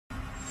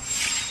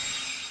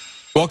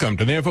Welcome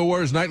to the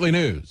INFOWARS Nightly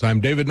News.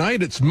 I'm David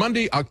Knight. It's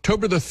Monday,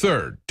 October the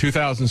 3rd,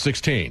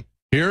 2016.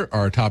 Here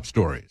are our top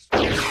stories.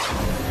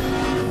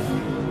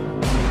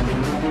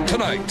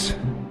 Tonight,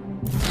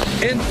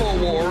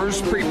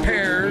 INFOWARS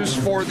prepares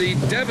for the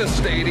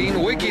devastating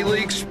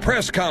WikiLeaks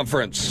press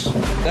conference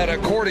that,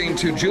 according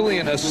to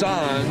Julian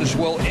Assange,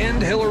 will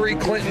end Hillary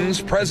Clinton's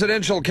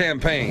presidential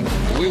campaign.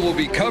 We will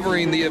be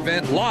covering the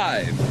event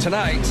live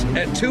tonight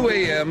at 2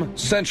 a.m.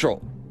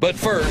 Central. But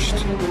first,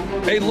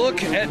 a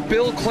look at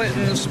Bill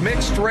Clinton's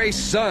mixed-race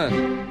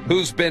son,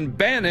 who's been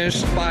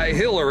banished by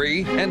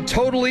Hillary and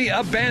totally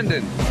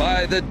abandoned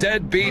by the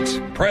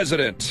deadbeat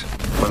president.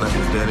 My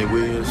name is Danny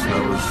Williams, and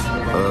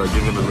I was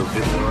giving a little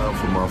video out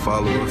for my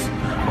followers.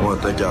 I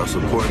want to thank y'all for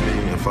supporting me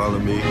and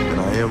following me, and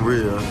I am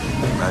real,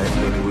 and I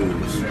am Danny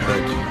Williams.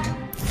 Thank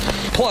you.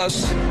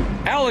 Plus,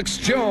 Alex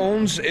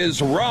Jones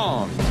is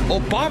wrong.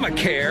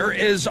 Obamacare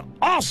is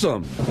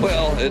awesome.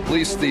 Well, at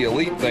least the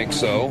elite think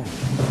so.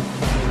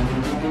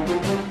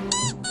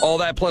 All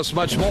that plus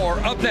much more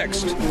up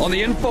next on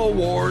the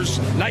INFOWARS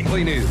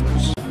Nightly News.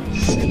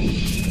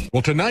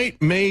 Well, tonight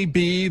may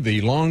be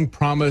the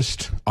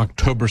long-promised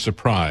October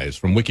surprise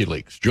from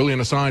WikiLeaks.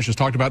 Julian Assange has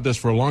talked about this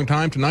for a long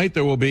time. Tonight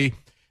there will be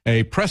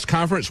a press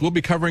conference. We'll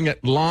be covering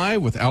it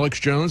live with Alex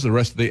Jones, the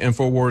rest of the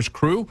INFOWARS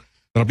crew.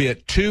 That'll be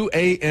at 2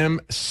 a.m.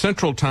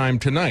 Central Time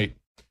tonight.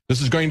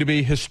 This is going to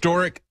be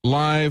historic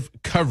live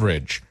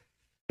coverage.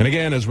 And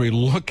again, as we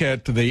look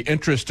at the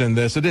interest in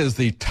this, it is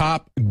the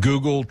top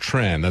Google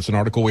trend. That's an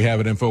article we have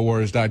at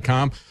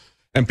INFOWARS.com.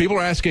 And people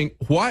are asking,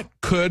 what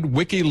could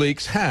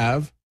WikiLeaks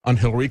have on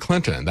Hillary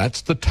Clinton?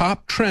 That's the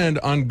top trend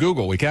on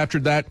Google. We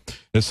captured that.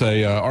 It's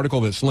an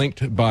article that's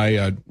linked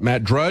by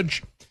Matt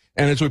Drudge.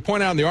 And as we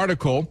point out in the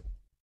article,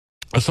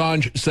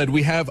 Assange said,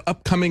 we have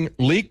upcoming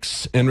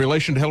leaks in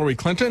relation to Hillary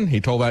Clinton.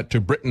 He told that to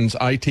Britain's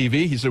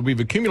ITV. He said, we've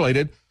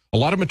accumulated a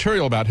lot of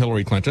material about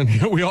Hillary Clinton.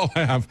 We all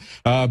have,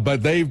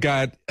 but they've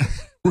got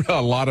a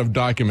lot of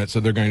documents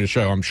that they're going to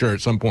show, I'm sure, at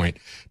some point.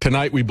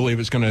 Tonight, we believe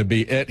it's going to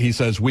be it. He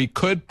says we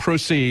could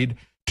proceed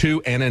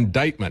to an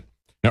indictment.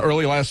 Now,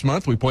 early last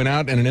month, we point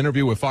out in an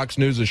interview with Fox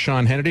News'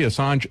 Sean Hannity,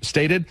 Assange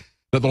stated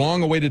that the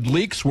long-awaited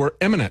leaks were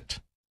imminent,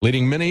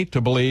 leading many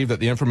to believe that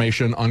the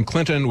information on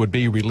Clinton would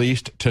be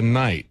released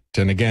tonight.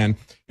 And again,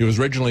 he was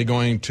originally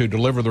going to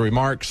deliver the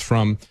remarks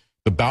from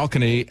the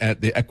balcony at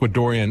the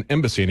Ecuadorian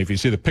embassy. And if you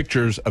see the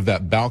pictures of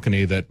that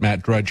balcony that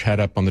Matt Drudge had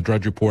up on the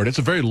Drudge Report, it's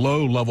a very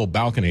low-level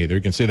balcony. There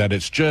you can see that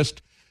it's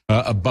just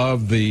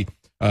above the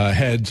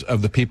heads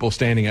of the people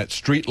standing at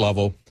street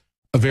level,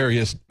 a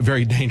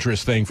very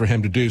dangerous thing for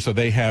him to do. So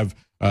they have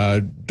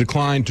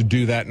declined to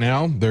do that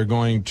now. They're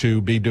going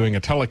to be doing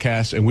a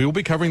telecast, and we will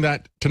be covering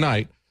that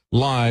tonight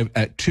live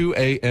at 2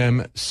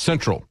 a.m.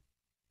 Central.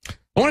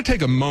 I want to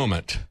take a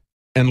moment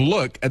and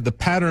look at the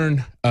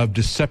pattern of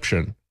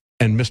deception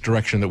and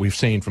misdirection that we've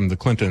seen from the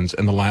Clintons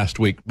in the last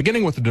week,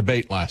 beginning with the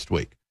debate last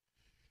week.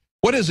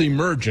 What is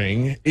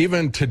emerging,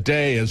 even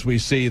today, as we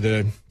see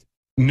the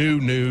new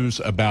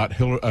news about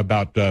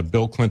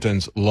Bill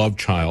Clinton's love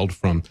child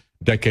from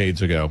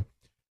decades ago,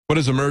 what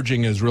is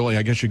emerging is really,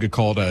 I guess you could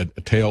call it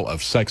a tale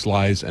of sex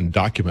lies and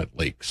document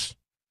leaks,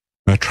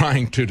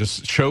 trying to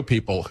just show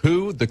people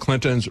who the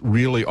Clintons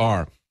really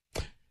are.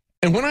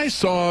 And when I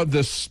saw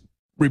this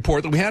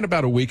report that we had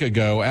about a week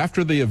ago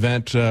after the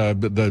event,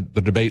 the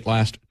debate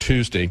last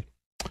Tuesday,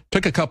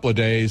 took a couple of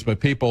days, but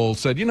people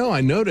said, you know, I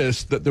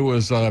noticed that there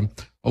was a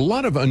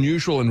lot of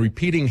unusual and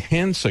repeating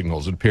hand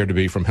signals, it appeared to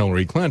be, from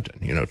Hillary Clinton,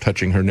 you know,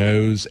 touching her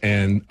nose,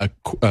 and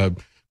a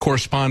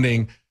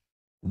corresponding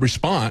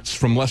response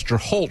from Lester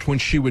Holt when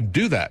she would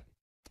do that.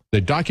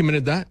 They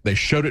documented that. They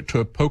showed it to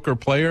a poker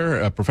player,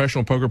 a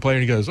professional poker player,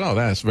 and he goes, oh,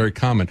 that's very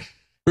common.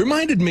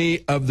 Reminded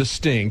me of The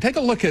Sting. Take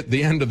a look at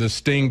the end of The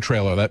Sting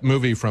trailer, that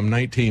movie from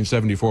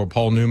 1974,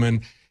 Paul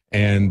Newman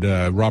and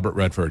Robert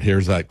Redford.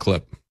 Here's that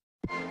clip.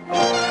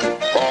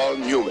 Paul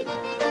Newman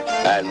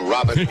and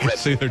Robert You can Redford.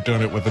 see they're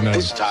doing it with the nose.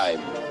 This time,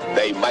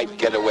 they might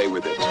get away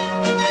with it.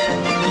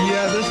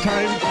 Yeah, this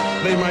time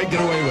they might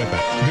get away with it.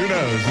 Who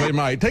knows? They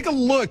might. Take a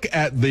look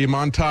at the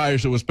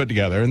montage that was put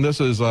together, and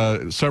this is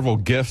several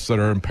GIFs that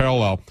are in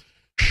parallel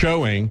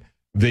showing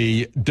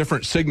the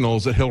different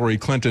signals that Hillary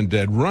Clinton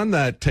did. Run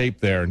that tape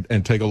there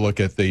and take a look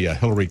at the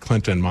Hillary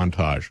Clinton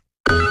montage.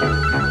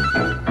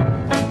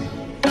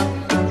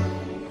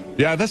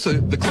 Yeah, that's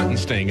the Clinton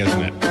sting,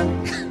 isn't it?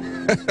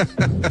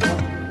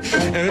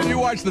 And if you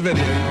watch the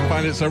video, you can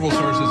find it at several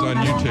sources on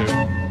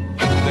YouTube.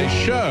 They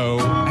show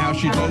how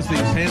she does these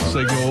hand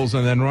signals,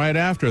 and then right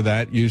after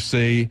that, you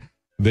see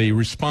the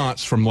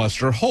response from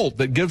Lester Holt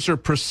that gives her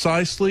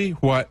precisely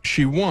what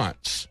she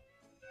wants.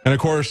 And of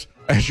course,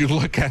 as you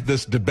look at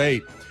this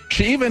debate,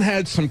 she even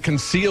had some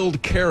concealed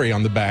carry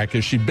on the back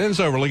as she bends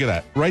over. Look at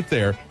that. Right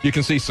there, you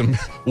can see some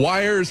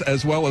wires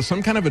as well as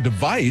some kind of a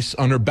device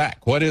on her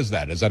back. What is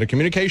that? Is that a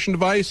communication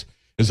device?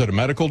 Is it a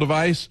medical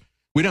device?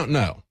 We don't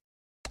know.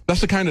 That's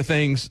the kind of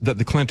things that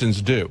the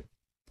Clintons do.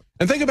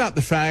 And think about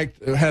the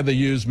fact of how they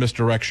use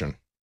misdirection.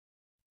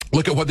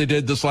 Look at what they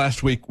did this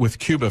last week with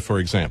Cuba, for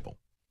example.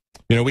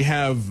 You know, we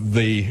have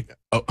the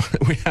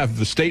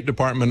State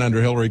Department under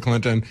Hillary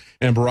Clinton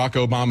and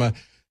Barack Obama.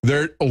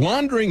 They're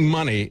laundering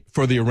money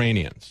for the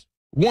Iranians.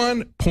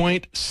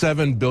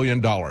 $1.7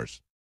 billion.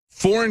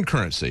 Foreign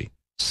currency.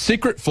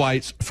 Secret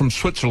flights from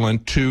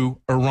Switzerland to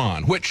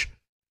Iran, which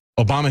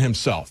Obama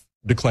himself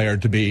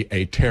declared to be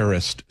a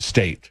terrorist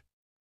state.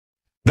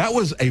 That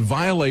was a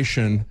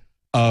violation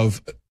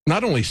of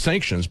not only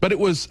sanctions, but it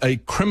was a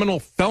criminal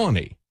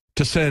felony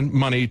to send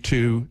money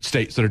to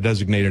states that are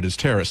designated as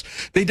terrorists.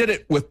 They did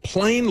it with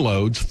plane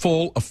loads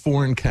full of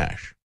foreign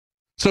cash.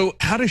 So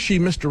how does she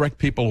misdirect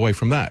people away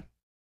from that?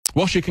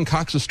 Well, she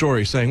concocts a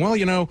story saying, well,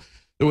 you know,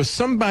 there was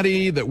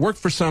somebody that worked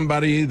for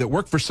somebody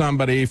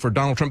for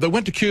Donald Trump that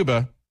went to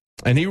Cuba,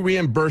 and he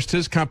reimbursed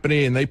his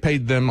company, and they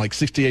paid them like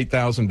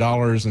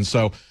 $68,000. And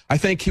so I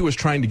think he was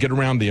trying to get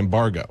around the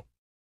embargo.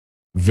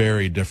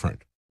 Very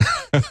different.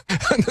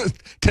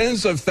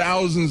 Tens of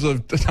thousands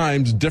of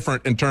times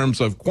different in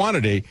terms of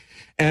quantity,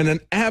 and an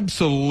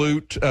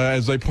absolute,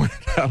 as they pointed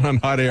out on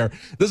Hot Air,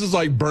 this is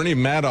like Bernie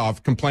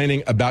Madoff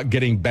complaining about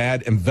getting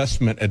bad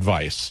investment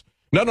advice.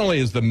 Not only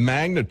is the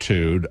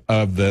magnitude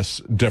of this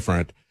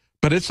different,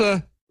 but it's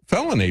a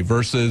felony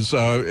versus,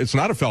 it's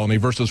not a felony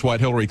versus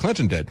what Hillary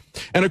Clinton did.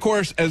 And of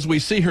course, as we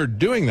see her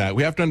doing that,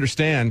 we have to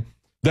understand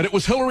that it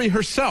was Hillary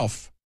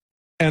herself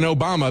and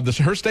Obama,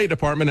 her State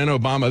Department and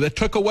Obama, that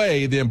took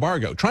away the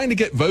embargo. Trying to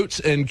get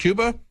votes in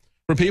Cuba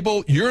for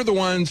people, you're the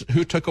ones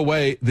who took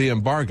away the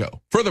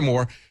embargo.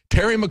 Furthermore,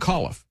 Terry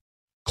McAuliffe,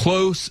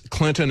 close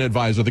Clinton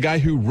advisor, the guy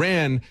who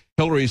ran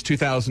Hillary's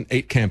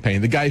 2008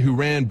 campaign, the guy who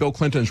ran Bill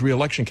Clinton's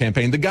reelection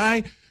campaign, the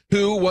guy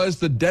who was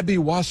the Debbie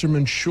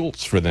Wasserman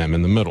Schultz for them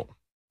in the middle.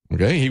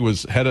 Okay, he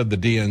was head of the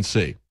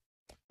DNC.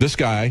 This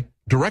guy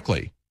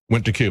directly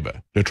went to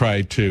Cuba to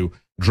try to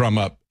drum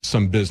up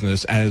some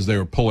business as they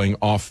were pulling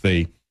off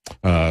the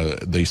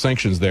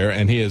sanctions there,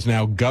 and he is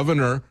now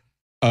governor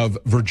of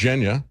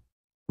Virginia,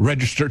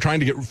 trying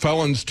to get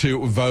felons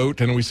to vote,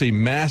 and we see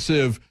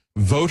massive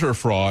voter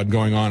fraud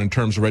going on in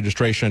terms of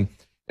registration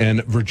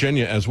in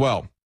Virginia as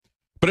well.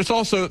 But it's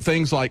also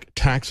things like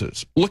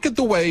taxes. Look at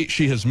the way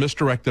she has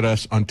misdirected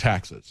us on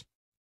taxes.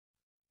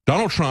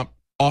 Donald Trump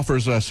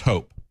offers us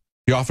hope.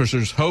 He offers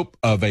us hope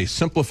of a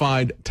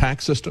simplified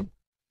tax system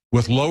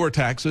with lower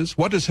taxes.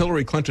 What does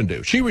Hillary Clinton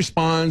do? She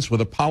responds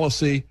with a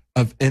policy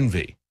of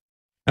envy.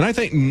 And I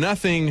think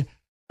nothing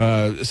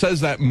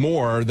says that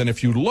more than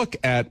if you look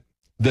at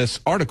this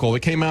article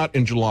that came out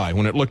in July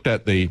when it looked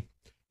at the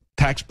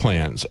tax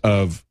plans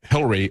of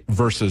Hillary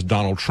versus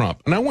Donald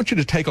Trump. And I want you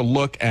to take a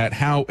look at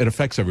how it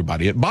affects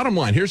everybody. Bottom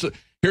line, here's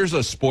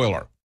a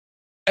spoiler.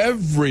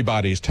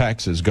 Everybody's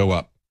taxes go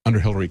up under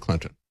Hillary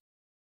Clinton,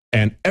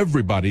 and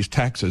everybody's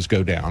taxes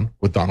go down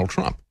with Donald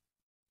Trump.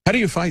 How do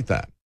you fight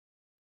that?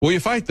 Well, you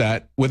fight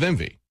that with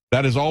envy.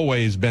 That has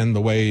always been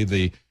the way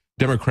the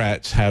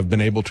Democrats have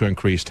been able to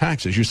increase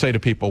taxes. You say to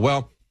people,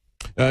 well,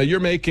 you're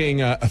making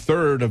a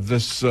third of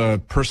this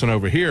person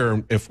over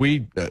here. If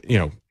we,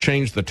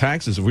 change the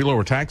taxes, if we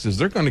lower taxes,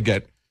 they're going to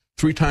get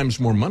 3 times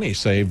more money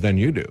saved than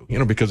you do,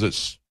 because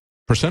it's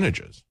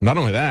percentages. Not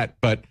only that,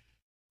 but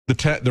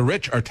the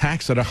rich are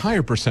taxed at a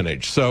higher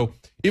percentage. So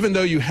even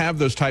though you have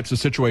those types of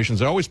situations,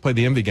 they always play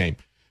the envy game.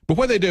 But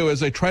what they do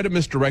is they try to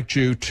misdirect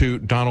you to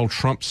Donald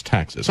Trump's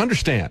taxes.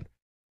 Understand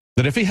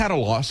that if he had a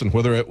loss, and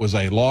whether it was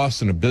a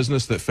loss in a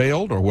business that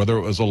failed or whether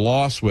it was a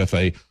loss with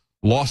a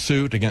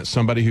lawsuit against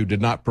somebody who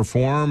did not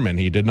perform and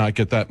he did not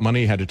get that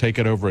money, had to take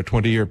it over a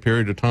 20-year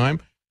period of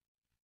time,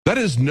 that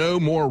is no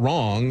more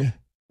wrong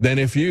than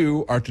if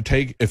you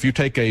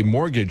take a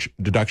mortgage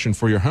deduction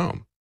for your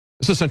home.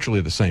 It's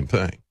essentially the same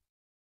thing.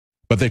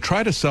 But they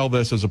try to sell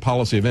this as a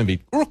policy of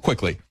envy. Real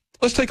quickly,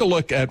 let's take a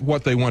look at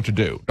what they want to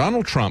do.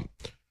 Donald Trump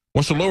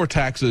wants to lower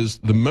taxes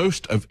the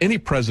most of any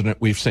president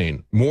we've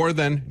seen, more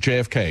than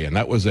JFK, and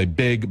that was a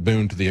big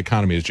boon to the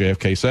economy, as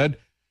JFK said.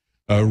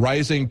 A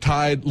rising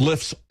tide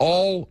lifts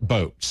all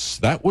boats.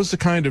 That was the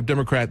kind of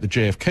Democrat that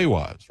JFK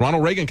was.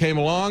 Ronald Reagan came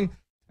along,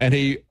 and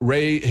he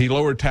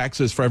lowered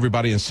taxes for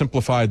everybody and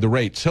simplified the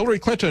rates. Hillary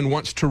Clinton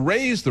wants to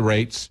raise the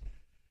rates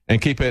and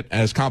keep it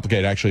as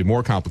complicated, actually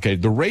more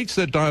complicated. The rates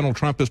that Donald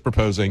Trump is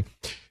proposing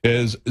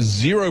is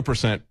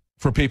 0%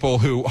 for people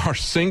who are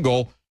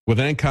single with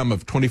an income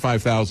of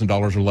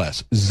 $25,000 or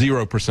less.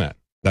 0%.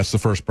 That's the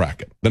first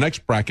bracket. The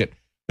next bracket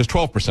is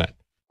 12%.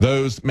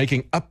 Those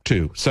making up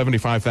to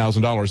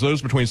 $75,000.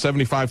 Those between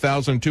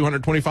 $75,000 and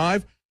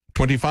 $225,000,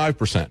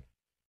 25%.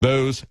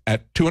 Those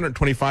at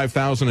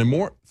 $225,000 and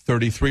more,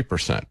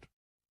 33%.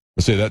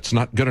 Let's say that's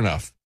not good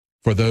enough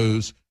for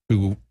those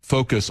who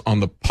focus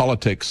on the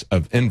politics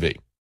of envy.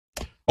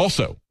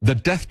 Also, the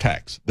death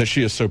tax that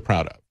she is so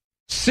proud of,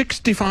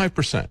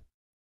 65%.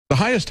 The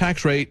highest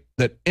tax rate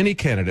that any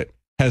candidate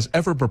has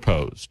ever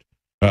proposed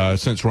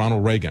since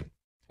Ronald Reagan.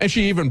 And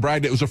she even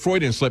bragged, it was a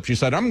Freudian slip. She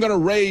said, I'm going to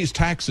raise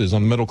taxes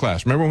on the middle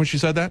class. Remember when she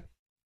said that?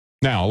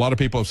 Now, a lot of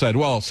people have said,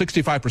 well,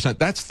 65%,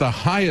 that's the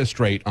highest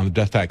rate on the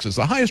death taxes.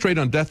 The highest rate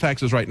on death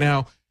taxes right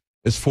now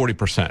is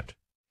 40%.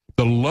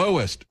 The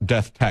lowest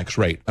death tax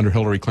rate under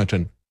Hillary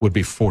Clinton would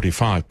be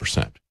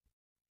 45%.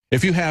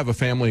 If you have a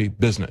family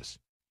business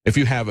if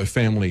you have a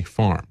family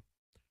farm?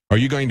 Are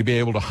you going to be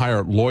able to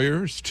hire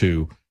lawyers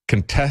to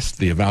contest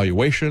the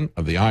evaluation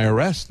of the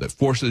IRS that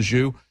forces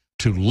you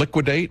to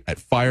liquidate at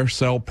fire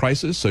sale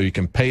prices so you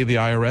can pay the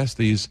IRS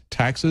these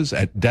taxes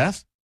at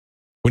death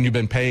when you've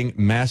been paying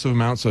massive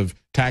amounts of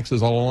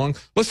taxes all along?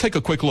 Let's take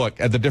a quick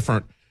look at the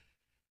different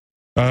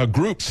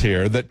groups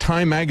here that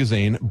Time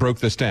Magazine broke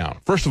this down.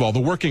 First of all, the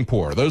working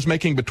poor, those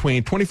making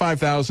between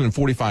 $25,000 and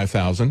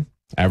 $45,000,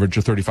 average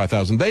of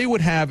 $35,000, they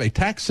would have a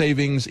tax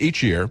savings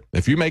each year.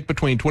 If you make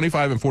between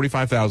 $25,000 and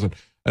 $45,000,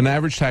 an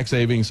average tax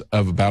savings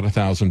of about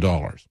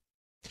 $1,000.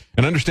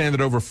 And understand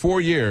that over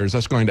 4 years,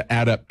 that's going to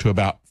add up to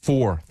about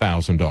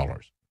 $4,000.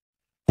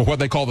 For what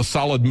they call the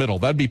solid middle,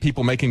 that'd be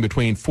people making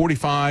between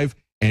 $45,000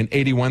 and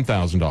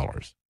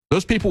 $81,000.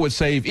 Those people would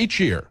save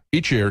each year,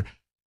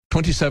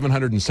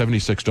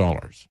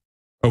 $2,776.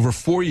 Over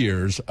 4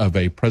 years of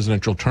a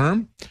presidential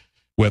term,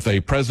 with a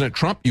President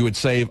Trump, you would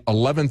save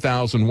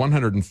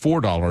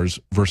 $11,104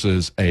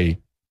 versus a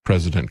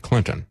President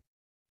Clinton.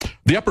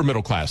 The upper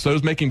middle class,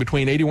 those making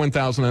between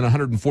 $81,000 and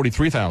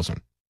 $143,000.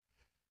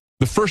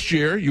 The first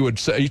year,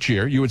 each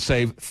year, you would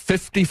save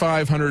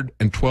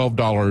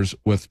 $5,512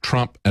 with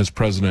Trump as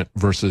president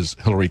versus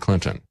Hillary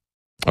Clinton.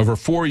 Over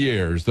 4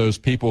 years, those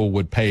people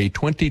would pay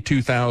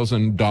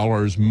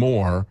 $22,000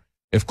 more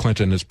if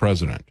Clinton is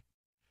president.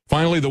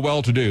 Finally, the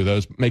well-to-do,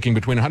 those making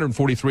between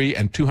 $143,000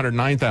 and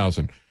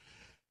 $209,000.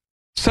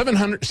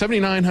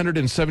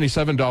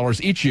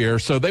 $7,977 each year,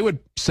 so they would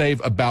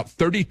save about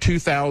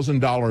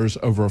 $32,000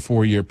 over a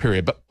 4-year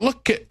period. But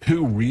look at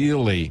who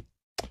really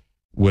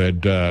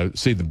would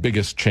see the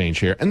biggest change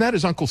here, and that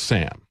is Uncle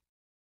Sam.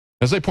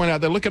 As they point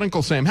out, they look at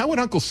Uncle Sam. How would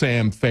Uncle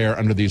Sam fare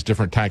under these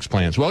different tax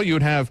plans? Well, you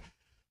would have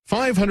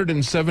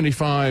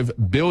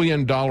 $575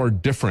 billion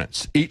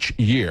difference each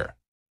year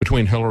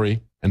between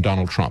Hillary and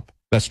Donald Trump.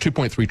 That's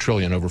 $2.3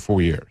 trillion over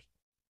 4 years.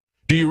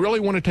 Do you really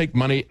want to take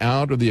money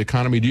out of the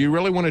economy? Do you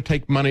really want to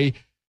take money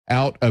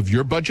out of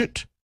your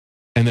budget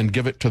and then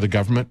give it to the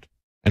government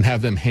and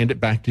have them hand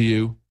it back to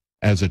you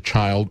as a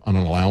child on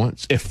an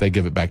allowance? If they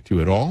give it back to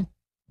you at all,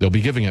 they'll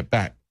be giving it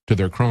back to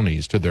their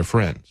cronies, to their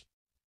friends.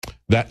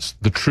 That's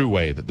the true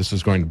way that this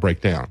is going to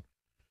break down.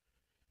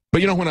 But,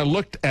 you know, when I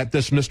looked at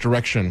this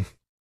misdirection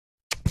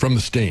from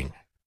the sting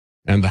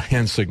and the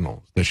hand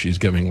signals that she's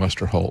giving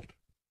Lester Holt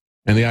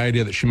and the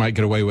idea that she might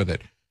get away with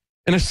it,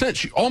 in a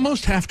sense, you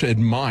almost have to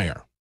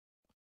admire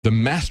the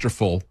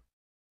masterful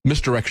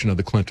misdirection of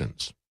the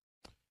Clintons.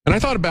 And I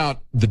thought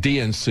about the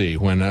DNC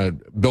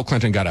when Bill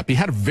Clinton got up. He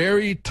had a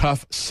very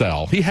tough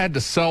sell. He had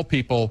to sell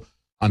people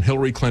on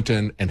Hillary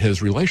Clinton and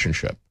his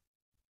relationship.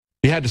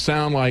 He had to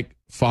sound like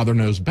father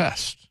knows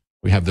best.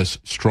 We have this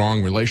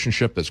strong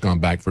relationship that's gone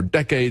back for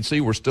decades. See,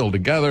 we're still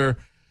together.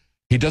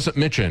 He doesn't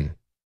mention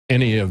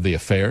any of the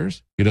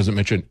affairs. He doesn't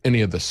mention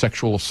any of the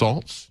sexual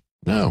assaults.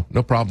 No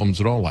problems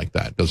at all like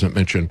that. Doesn't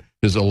mention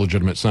his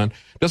illegitimate son.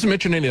 Doesn't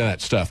mention any of that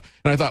stuff.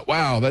 And I thought,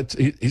 wow,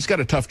 he's got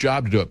a tough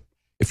job to do it.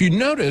 If you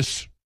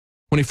notice,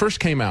 when he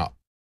first came out,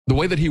 the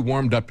way that he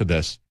warmed up to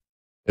this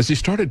is he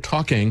started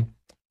talking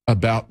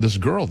about this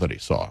girl that he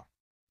saw.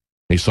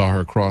 He saw her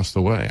across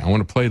the way. I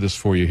want to play this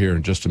for you here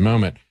in just a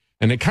moment.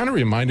 And it kind of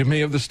reminded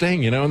me of The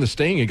Sting. You know, in The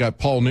Sting, you got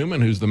Paul Newman,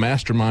 who's the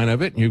mastermind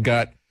of it. And you've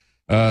got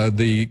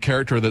the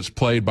character that's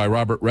played by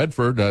Robert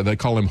Redford. They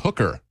call him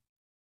Hooker,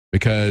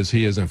 because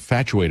he is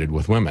infatuated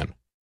with women.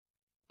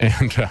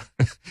 And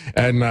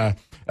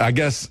I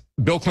guess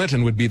Bill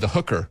Clinton would be the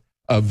hooker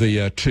of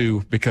the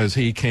two, because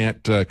he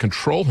can't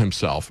control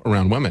himself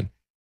around women.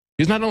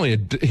 He's not only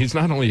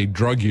a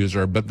drug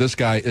user, but this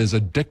guy is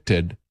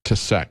addicted to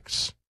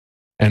sex,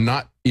 and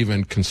not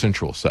even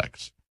consensual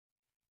sex.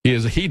 He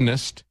is a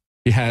hedonist.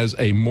 He has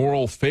a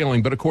moral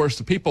failing. But of course,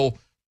 the people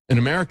in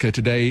America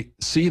today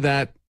see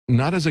that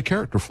not as a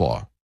character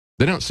flaw.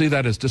 They don't see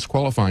that as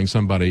disqualifying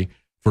somebody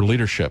for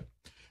leadership.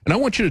 And I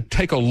want you to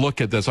take a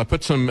look at this. I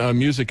put some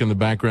music in the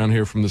background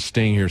here from The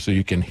Sting here so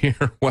you can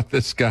hear what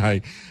this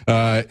guy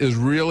is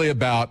really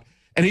about.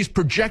 And he's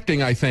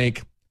projecting, I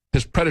think,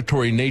 his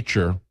predatory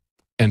nature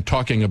and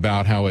talking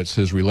about how it's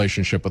his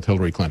relationship with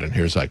Hillary Clinton.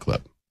 Here's that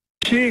clip.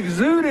 She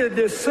exuded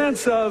this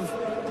sense of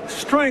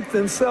strength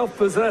and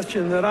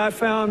self-possession that I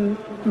found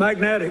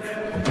magnetic.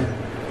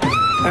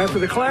 After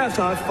the class,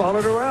 I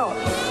followed her out,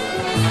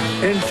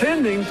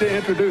 intending to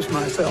introduce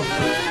myself.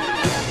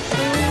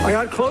 I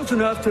got close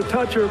enough to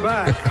touch her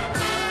back,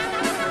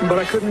 but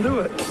I couldn't do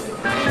it.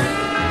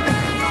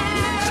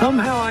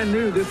 Somehow I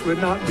knew this would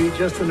not be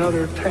just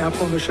another tap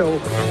on the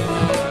shoulder.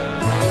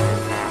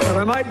 But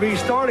I might be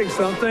starting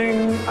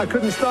something I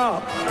couldn't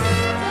stop.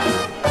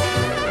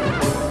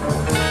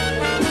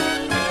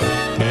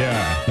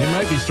 Yeah, he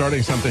might be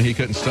starting something he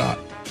couldn't stop.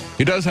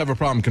 He does have a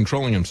problem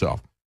controlling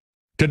himself.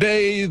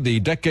 Today, the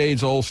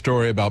decades-old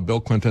story about Bill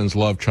Clinton's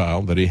love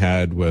child that he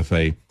had with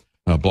a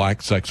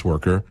black sex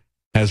worker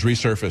has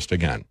resurfaced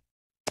again.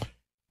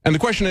 And the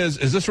question is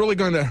this really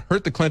going to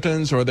hurt the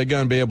Clintons, or are they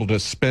going to be able to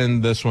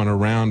spin this one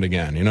around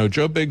again? You know,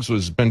 Joe Biggs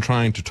has been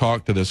trying to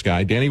talk to this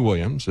guy. Danny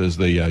Williams is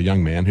the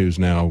young man who's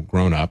now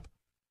grown up.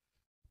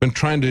 been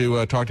trying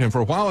to talk to him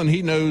for a while, and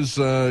he knows,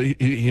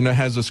 he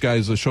has this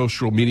guy's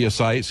social media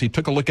sites. He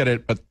took a look at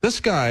it, but this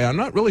guy, I'm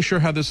not really sure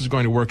how this is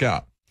going to work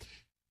out.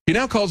 He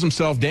now calls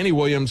himself Danny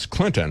Williams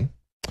Clinton,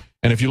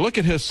 and if you look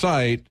at his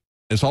site,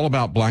 it's all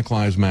about Black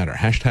Lives Matter.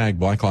 Hashtag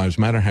Black Lives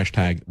Matter,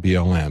 hashtag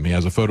BLM. He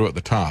has a photo at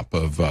the top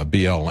of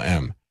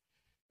BLM.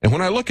 And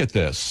when I look at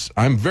this,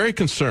 I'm very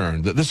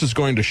concerned that this is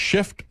going to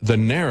shift the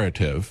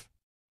narrative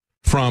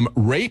from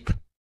rape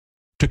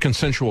to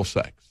consensual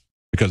sex,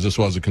 because this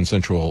was a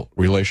consensual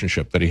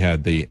relationship that he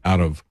had the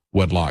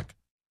out-of-wedlock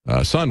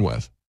son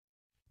with.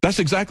 That's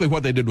exactly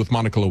what they did with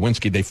Monica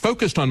Lewinsky. They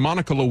focused on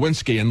Monica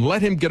Lewinsky and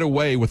let him get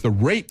away with the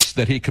rapes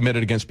that he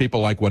committed against people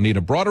like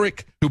Juanita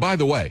Broderick, who, by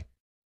the way,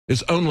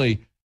 was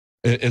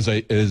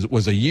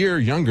a year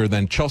younger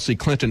than Chelsea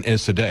Clinton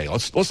is today.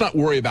 Let's not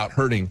worry about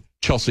hurting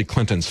Chelsea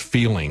Clinton's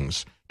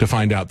feelings to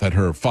find out that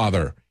her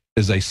father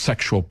is a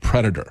sexual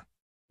predator,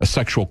 a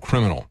sexual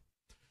criminal.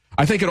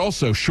 I think it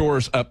also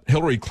shores up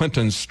Hillary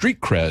Clinton's street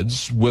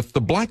creds with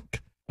the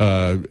black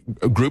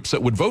groups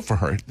that would vote for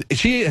her.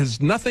 She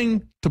has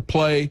nothing to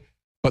play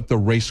but the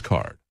race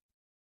card.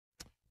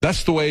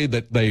 That's the way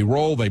that they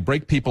roll. They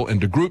break people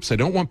into groups. They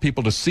don't want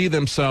people to see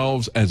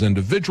themselves as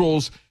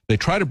individuals. They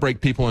try to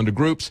break people into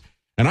groups.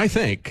 And I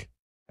think,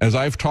 as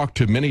I've talked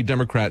to many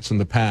Democrats in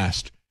the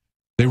past,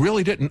 they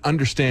really didn't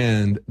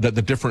understand that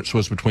the difference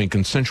was between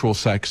consensual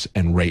sex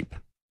and rape.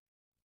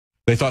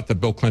 They thought that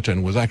Bill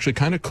Clinton was actually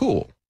kind of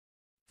cool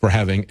for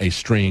having a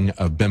string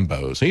of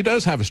bimbos. He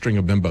does have a string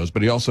of bimbos,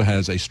 but he also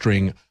has a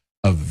string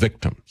of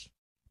victims.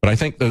 But I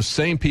think those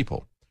same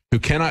people who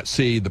cannot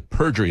see the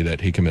perjury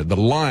that he committed, the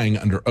lying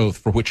under oath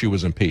for which he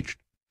was impeached,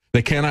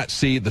 they cannot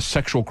see the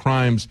sexual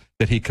crimes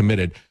that he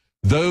committed,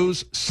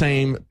 those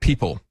same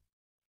people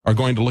are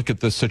going to look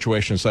at this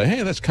situation and say,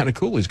 hey, that's kind of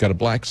cool. He's got a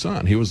black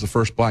son. He was the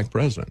first black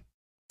president.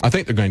 I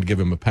think they're going to give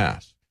him a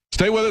pass.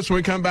 Stay with us. When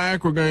we come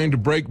back, we're going to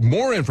break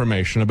more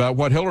information about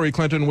what Hillary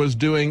Clinton was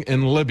doing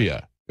in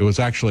Libya. It was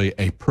actually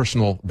a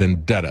personal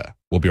vendetta.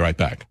 We'll be right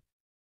back.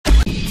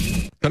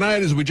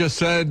 Tonight, as we just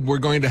said, we're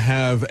going to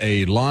have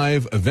a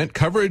live event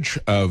coverage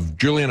of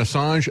Julian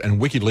Assange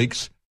and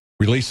WikiLeaks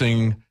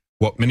releasing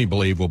what many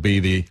believe will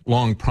be the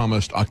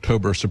long-promised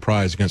October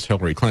surprise against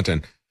Hillary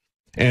Clinton.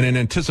 And in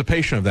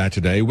anticipation of that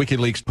today,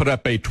 WikiLeaks put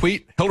up a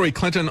tweet, Hillary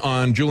Clinton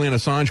on Julian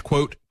Assange,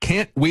 quote,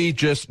 "Can't we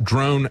just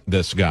drone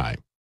this guy?"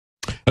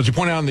 As we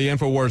point out in the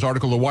INFOWARS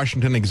article, the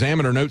Washington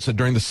Examiner notes that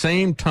during the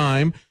same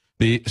time,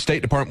 the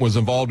State Department was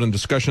involved in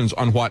discussions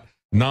on what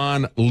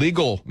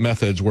non-legal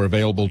methods were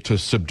available to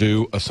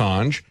subdue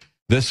Assange.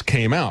 This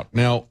came out.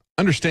 Now,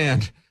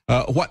 understand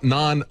what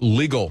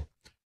non-legal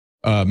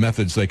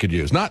methods they could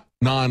use. Not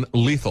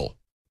non-lethal,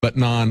 but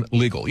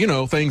non-legal. You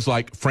know, things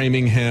like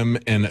framing him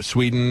in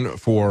Sweden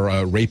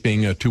for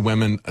raping two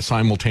women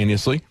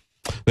simultaneously.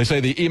 They say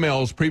the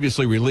emails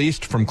previously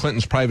released from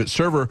Clinton's private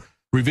server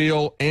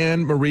reveal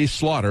Anne Marie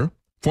Slaughter,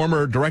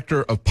 former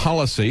director of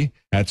policy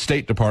at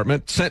State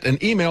Department, sent an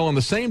email on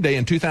the same day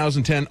in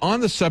 2010 on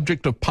the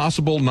subject of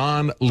possible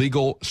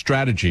non-legal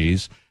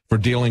strategies for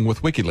dealing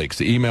with WikiLeaks.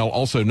 The email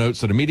also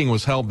notes that a meeting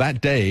was held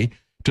that day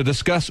to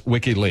discuss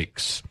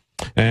WikiLeaks.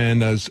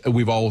 And as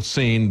we've all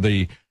seen,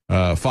 the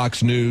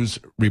Fox News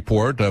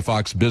report,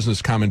 Fox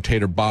business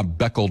commentator Bob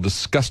Beckel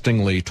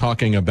disgustingly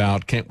talking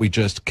about, can't we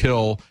just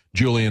kill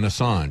Julian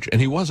Assange? And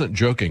he wasn't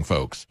joking,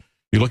 folks.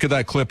 You look at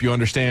that clip, you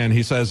understand.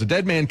 He says, a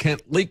dead man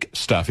can't leak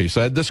stuff. He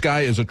said, this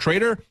guy is a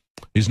traitor.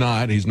 He's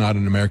not. He's not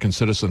an American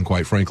citizen,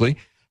 quite frankly.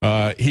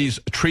 He's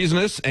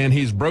treasonous, and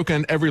he's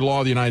broken every law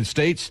of the United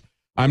States.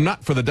 I'm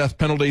not for the death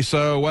penalty,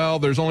 so, well,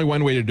 there's only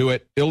one way to do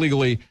it.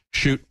 Illegally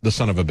shoot the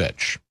son of a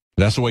bitch.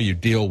 That's the way you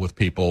deal with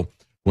people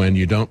when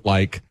you don't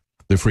like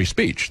the free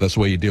speech. That's the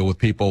way you deal with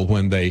people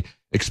when they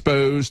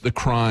expose the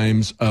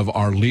crimes of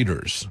our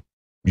leaders.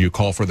 You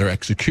call for their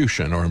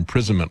execution or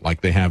imprisonment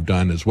like they have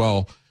done as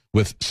well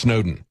with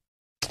Snowden.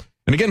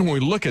 And again, when we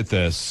look at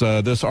this,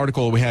 this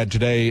article we had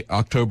today,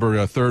 October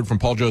 3rd, from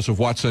Paul Joseph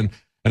Watson,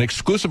 an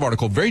exclusive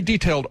article, very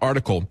detailed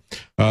article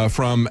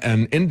from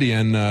an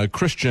Indian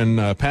Christian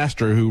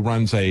pastor who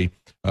runs a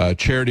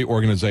charity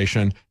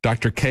organization,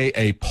 Dr.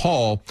 K.A.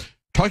 Paul,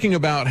 talking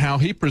about how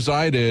he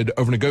presided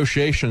over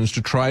negotiations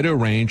to try to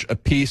arrange a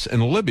peace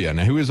in Libya.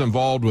 Now, he was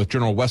involved with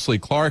General Wesley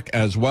Clark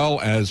as well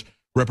as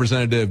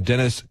Representative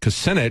Dennis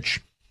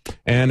Kucinich.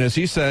 And as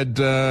he said,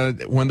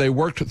 when they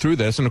worked through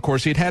this, and of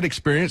course he'd had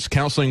experience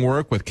counseling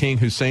work with King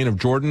Hussein of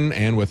Jordan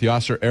and with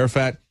Yasser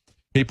Arafat,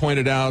 he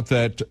pointed out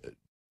that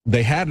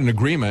they had an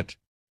agreement,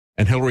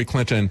 and Hillary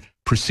Clinton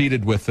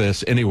proceeded with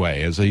this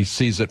anyway. As he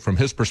sees it from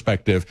his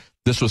perspective,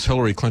 this was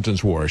Hillary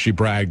Clinton's war. She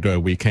bragged,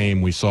 we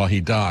came, we saw,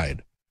 he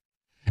died.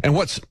 And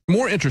what's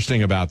more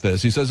interesting about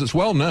this, he says it's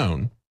well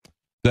known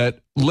that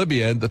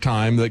Libya at the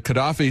time, that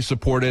Gaddafi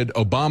supported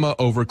Obama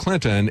over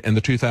Clinton in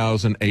the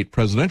 2008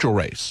 presidential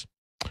race.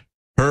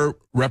 Her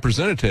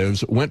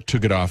representatives went to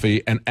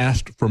Gaddafi and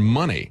asked for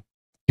money.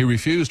 He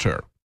refused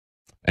her,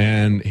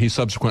 and he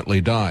subsequently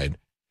died.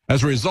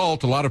 As a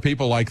result, a lot of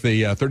people, like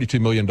the $32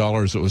 million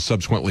that was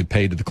subsequently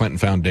paid to the Clinton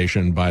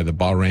Foundation by the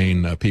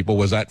Bahrain people,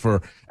 was that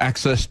for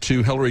access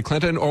to Hillary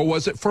Clinton, or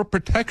was it for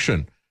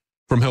protection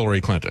from Hillary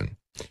Clinton?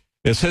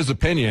 It's his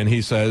opinion,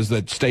 he says,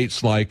 that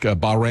states like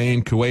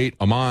Bahrain, Kuwait,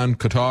 Oman,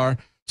 Qatar,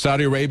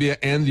 Saudi Arabia,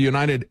 and the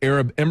United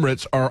Arab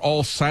Emirates are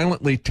all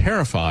silently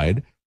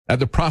terrified at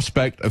the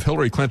prospect of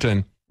Hillary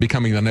Clinton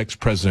becoming the next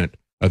president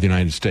of the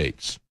United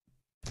States.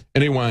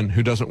 Anyone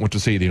who doesn't want to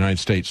see the United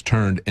States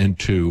turned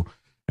into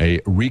a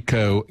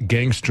RICO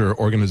gangster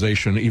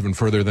organization even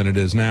further than it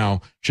is now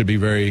should be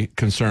very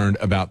concerned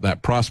about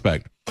that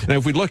prospect. And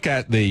if we look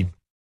at the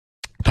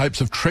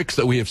types of tricks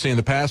that we have seen in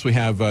the past, we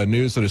have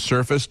news that has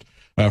surfaced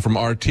from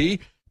RT.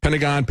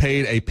 Pentagon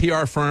paid a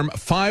PR firm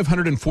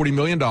 $540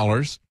 million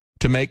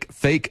to make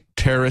fake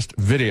terrorist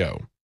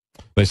video.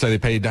 They say they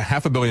paid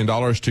 $500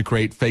 million to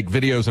create fake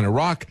videos in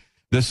Iraq.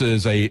 This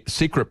is a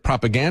secret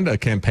propaganda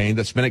campaign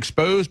that's been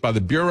exposed by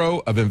the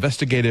Bureau of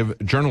Investigative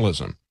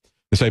Journalism.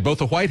 They say both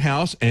the White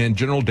House and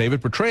General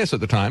David Petraeus at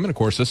the time, and of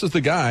course this is the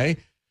guy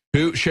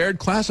who shared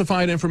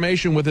classified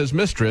information with his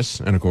mistress,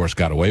 and of course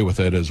got away with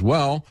it as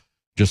well,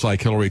 just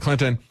like Hillary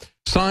Clinton,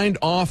 signed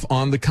off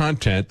on the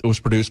content that was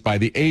produced by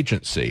the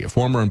agency. A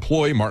former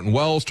employee, Martin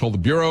Wells, told the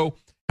Bureau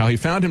how he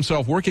found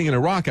himself working in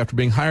Iraq after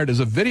being hired as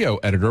a video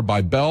editor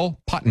by Bell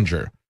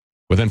Pottinger.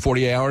 Within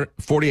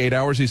 48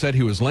 hours, he said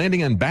he was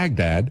landing in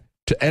Baghdad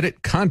to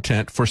edit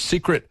content for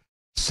secret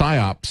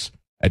psyops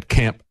at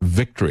Camp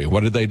Victory.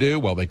 What did they do?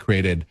 Well, they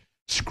created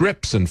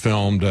scripts and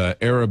filmed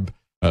Arab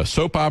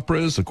soap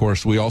operas. Of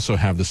course, we also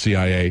have the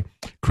CIA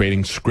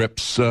creating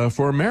scripts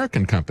for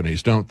American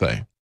companies, don't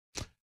they?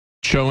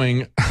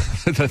 Showing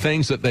the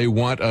things that they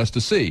want us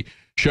to see.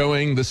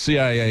 Showing the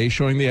CIA,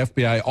 showing the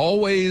FBI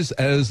always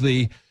as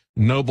the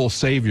noble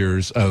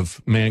saviors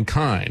of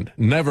mankind,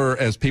 never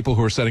as people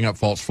who are setting up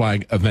false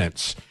flag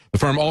events. The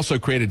firm also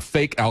created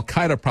fake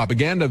al-Qaeda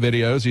propaganda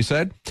videos, he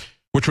said,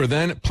 which were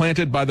then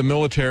planted by the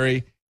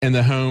military in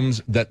the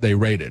homes that they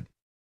raided.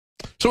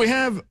 So we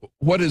have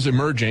what is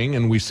emerging,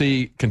 and we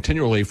see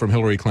continually from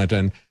Hillary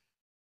Clinton,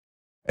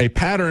 a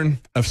pattern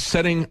of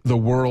setting the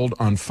world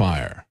on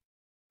fire,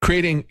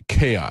 creating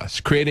chaos,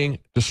 creating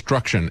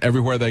destruction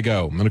everywhere they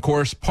go. And of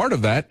course, part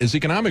of that is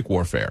economic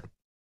warfare.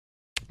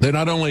 They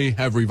not only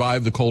have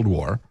revived the Cold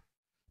War,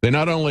 they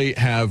not only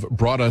have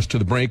brought us to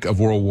the brink of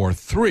World War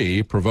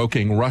III,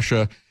 provoking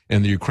Russia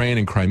in the Ukraine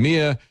and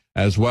Crimea,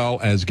 as well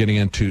as getting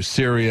into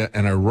Syria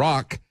and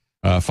Iraq,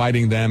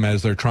 fighting them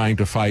as they're trying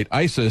to fight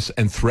ISIS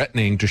and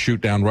threatening to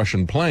shoot down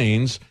Russian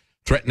planes,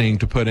 threatening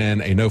to put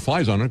in a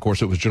no-fly zone. And of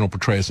course, it was General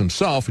Petraeus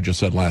himself who just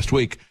said last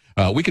week,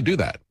 we could do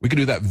that. We could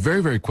do that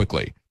very, very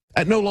quickly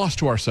at no loss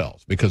to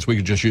ourselves, because we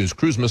could just use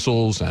cruise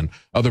missiles and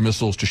other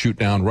missiles to shoot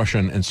down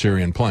Russian and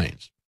Syrian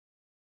planes.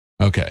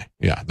 Okay,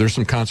 yeah, there's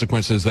some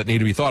consequences that need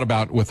to be thought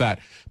about with that.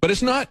 But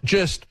it's not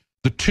just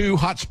the two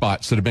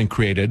hotspots that have been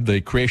created, the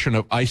creation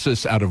of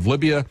ISIS out of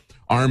Libya,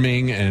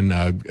 arming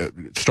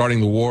and starting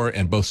the war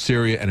in both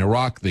Syria and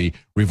Iraq, the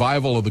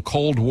revival of the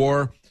Cold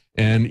War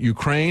in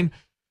Ukraine,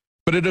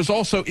 but it is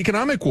also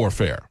economic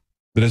warfare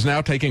that is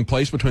now taking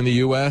place between the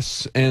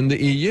U.S. and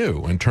the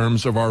EU in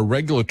terms of our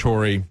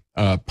regulatory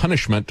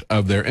punishment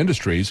of their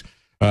industries.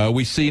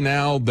 We see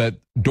now that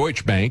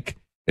Deutsche Bank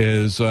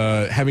is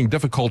having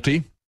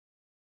difficulty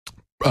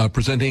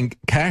presenting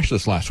cash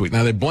this last week.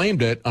 Now, they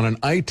blamed it on an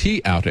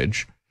IT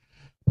outage,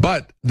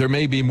 but there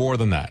may be more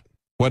than that.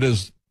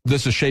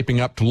 This is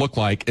shaping up to look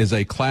like is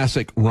a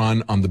classic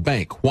run on the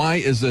bank. Why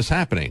is this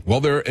happening?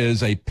 Well, there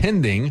is a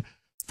pending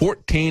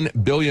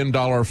 $14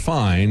 billion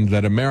fine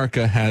that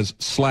America has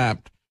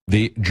slapped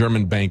the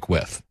German bank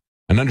with.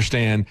 And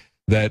understand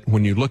that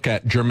when you look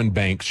at German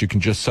banks, you can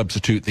just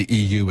substitute the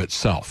EU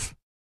itself.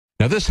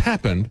 Now, this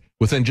happened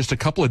within just a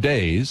couple of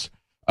days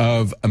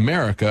of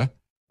America,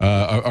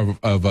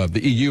 of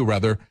the EU,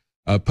 rather,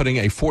 putting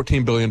a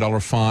 $14 billion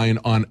fine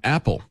on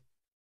Apple.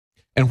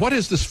 And what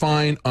is this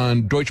fine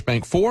on Deutsche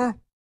Bank for?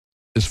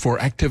 Is for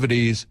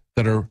activities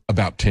that are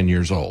about 10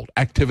 years old,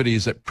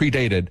 activities that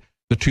predated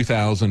the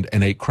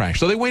 2008 crash.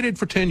 So they waited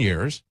for 10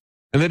 years,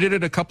 and they did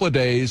it a couple of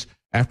days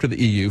after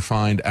the EU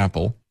fined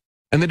Apple,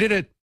 and they did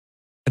it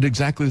at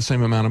exactly the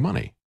same amount of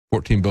money,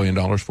 $14 billion,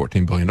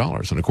 $14 billion.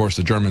 And of course,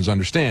 the Germans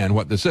understand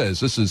what this is.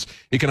 This is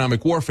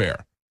economic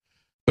warfare.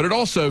 But it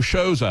also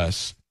shows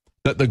us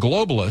that the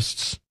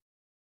globalists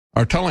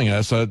are telling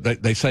us,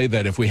 they say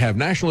that if we have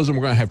nationalism,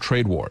 we're going to have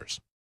trade wars.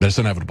 That's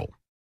inevitable.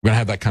 We're going to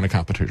have that kind of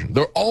competition.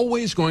 There are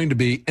always going to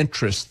be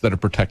interests that are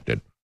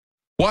protected.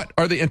 What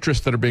are the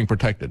interests that are being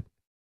protected?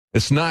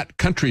 It's not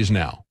countries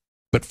now,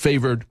 but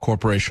favored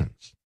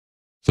corporations.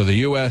 So the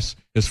U.S.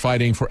 is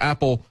fighting for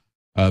Apple.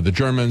 The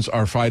Germans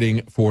are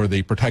fighting for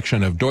the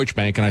protection of Deutsche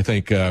Bank. And I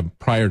think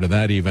prior to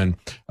that, even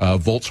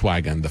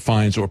Volkswagen, the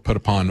fines that were put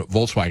upon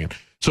Volkswagen.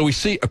 So we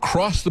see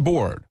across the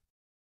board,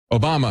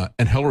 Obama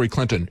and Hillary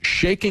Clinton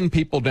shaking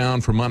people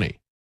down for money,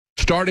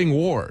 starting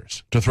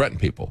wars to threaten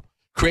people,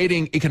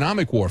 creating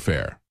economic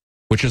warfare,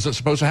 which isn't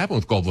supposed to happen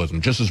with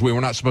globalism, just as we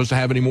were not supposed to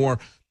have any more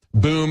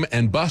boom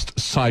and bust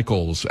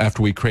cycles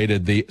after we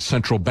created the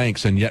central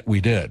banks, and yet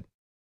we did.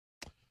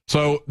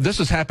 So this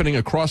is happening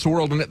across the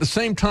world. And at the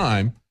same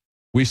time,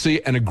 we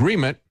see an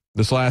agreement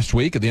this last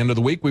week. At the end of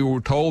the week, we were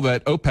told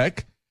that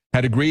OPEC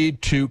had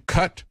agreed to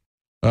cut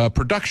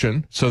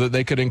production so that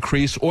they could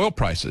increase oil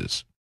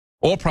prices.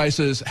 Oil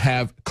prices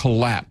have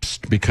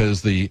collapsed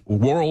because the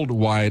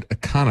worldwide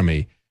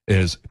economy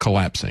is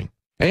collapsing.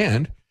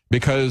 And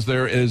because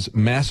there is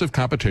massive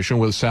competition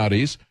with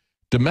Saudis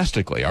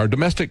domestically. Our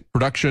domestic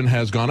production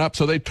has gone up,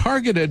 so they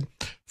targeted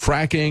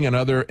fracking and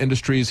other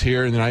industries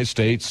here in the United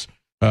States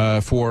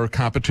for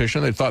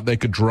competition. They thought they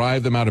could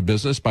drive them out of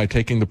business by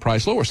taking the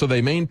price lower, so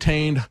they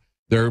maintained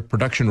their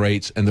production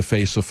rates in the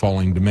face of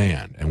falling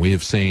demand. And we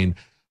have seen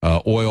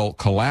oil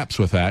collapse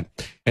with that.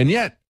 And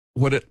yet,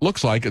 what it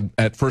looks like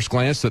at first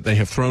glance that they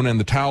have thrown in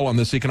the towel on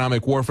this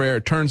economic warfare,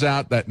 it turns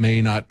out that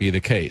may not be the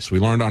case. We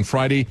learned on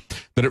Friday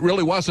that it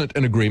really wasn't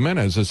an agreement,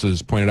 as this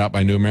is pointed out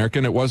by New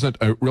American. It wasn't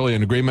really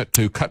an agreement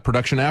to cut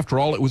production. After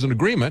all, it was an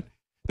agreement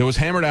that was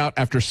hammered out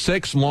after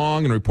 6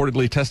 long and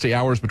reportedly testy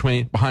hours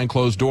behind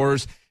closed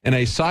doors in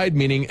a side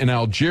meeting in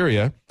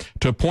Algeria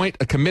to appoint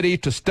a committee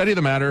to study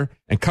the matter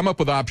and come up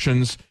with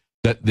options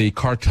that the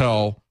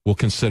cartel will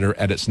consider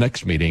at its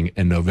next meeting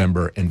in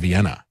November in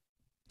Vienna.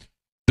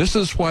 This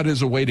is what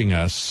is awaiting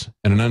us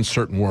in an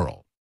uncertain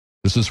world.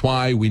 This is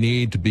why we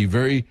need to be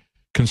very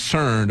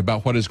concerned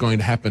about what is going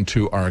to happen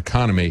to our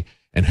economy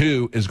and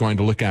who is going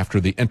to look after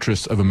the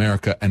interests of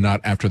America and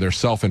not after their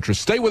self-interest.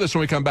 Stay with us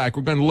when we come back.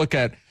 We're going to look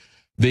at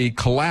the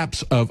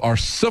collapse of our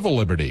civil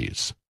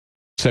liberties.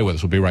 Stay with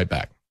us. We'll be right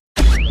back.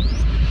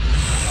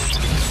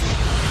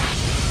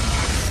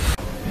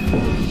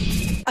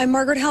 I'm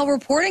Margaret Howell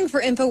reporting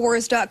for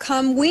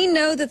INFOWARS.com. We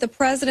know that the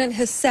president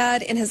has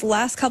said in his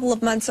last couple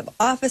of months of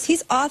office,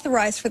 he's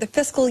authorized for the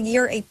fiscal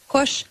year a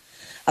push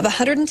of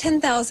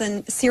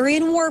 110,000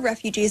 Syrian war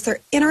refugees. They're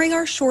entering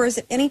our shores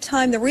at any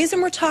time. The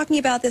reason we're talking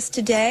about this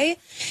today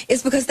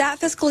is because that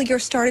fiscal year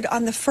started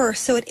on the 1st.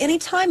 So at any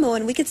time,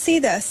 Owen, we could see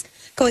this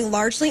going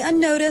largely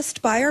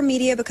unnoticed by our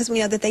media because we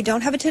know that they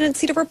don't have a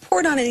tendency to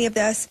report on any of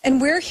this.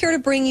 And we're here to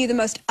bring you the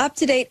most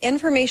up-to-date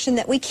information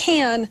that we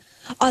can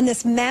on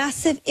this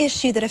massive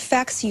issue that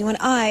affects you and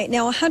I.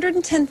 Now,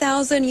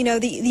 110,000, you know,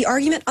 the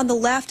argument on the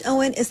left,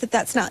 Owen, is that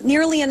that's not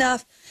nearly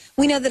enough.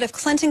 We know that if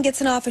Clinton gets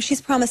in office,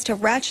 she's promised to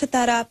ratchet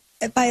that up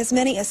by as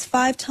many as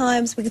 5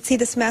 times. We could see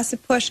this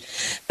massive push.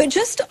 But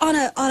just on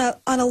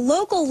a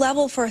local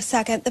level for a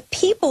second, the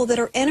people that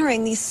are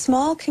entering these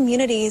small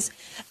communities,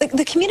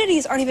 the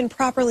communities aren't even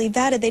properly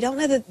vetted. They don't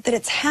know that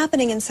it's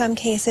happening in some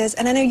cases.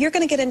 And I know you're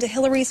going to get into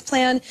Hillary's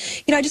plan.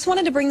 You know, I just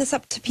wanted to bring this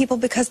up to people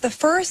because the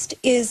first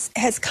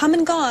has come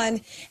and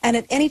gone, and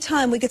at any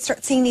time we could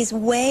start seeing these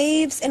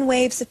waves and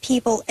waves of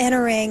people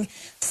entering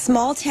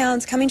small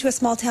towns, coming to a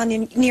small town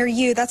near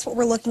you. That's what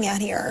we're looking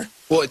at here.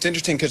 Well, it's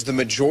interesting because the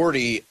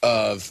majority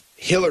of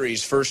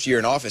Hillary's first year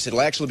in office,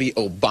 it'll actually be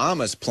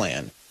Obama's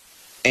plan.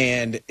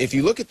 And if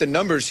you look at the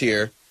numbers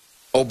here,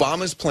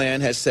 Obama's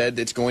plan has said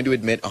it's going to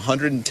admit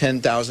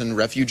 110,000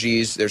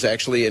 refugees. There's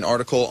actually an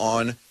article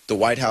on the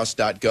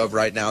whitehouse.gov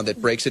right now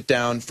that breaks it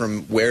down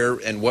from where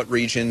and what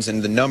regions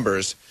and the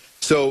numbers.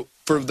 So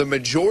for the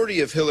majority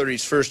of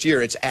Hillary's first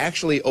year, it's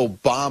actually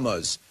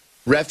Obama's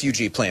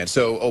refugee plan.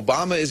 So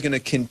Obama is going to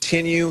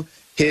continue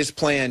his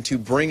plan to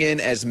bring in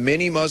as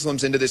many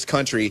Muslims into this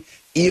country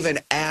even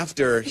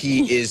after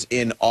he is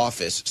in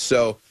office.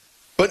 So,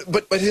 but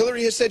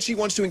Hillary has said she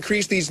wants to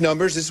increase these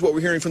numbers. This is what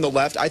we're hearing from the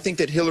left. I think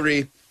that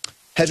Hillary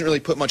hasn't really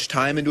put much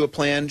time into a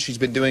plan. She's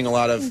been doing a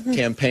lot of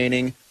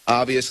campaigning,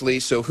 obviously,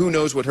 so who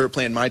knows what her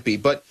plan might be.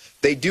 But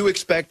they do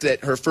expect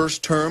that her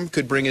first term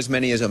could bring as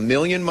many as 1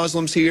 million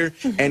Muslims here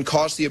and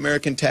cost the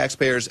American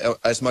taxpayers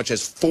as much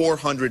as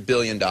 $400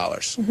 billion.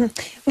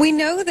 We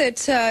know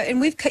that,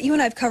 and you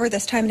and I have covered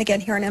this time and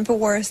again here on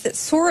InfoWars, that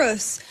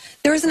Soros,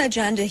 there's an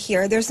agenda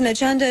here. There's an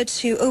agenda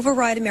to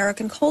override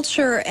American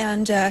culture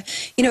and,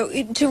 you know,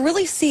 to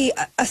really see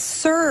a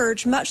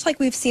surge, much like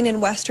we've seen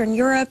in Western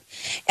Europe,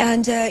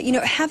 and, you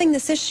know, having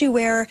this issue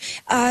where,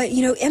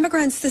 you know,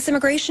 immigrants, this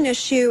immigration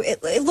issue,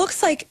 it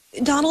looks like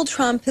Donald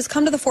Trump has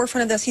come to the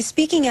forefront of this. He's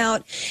speaking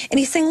out, and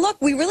he's saying,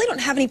 look, we really don't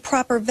have any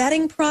proper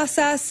vetting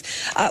process.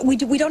 We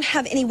don't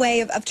have any way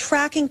of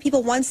tracking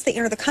people once they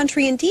enter the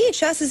country. And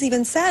DHS has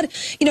even said,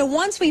 you know,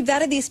 once we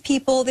vetted these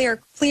people, they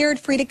are cleared,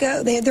 free to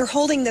go. They're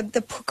holding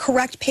the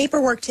correct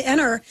paperwork to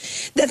enter,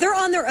 that they're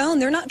on their own.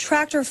 They're not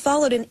tracked or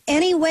followed in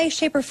any way,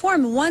 shape, or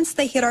form. Once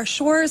they hit our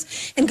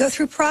shores and go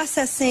through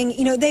processing,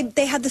 you know,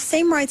 they have the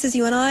same rights as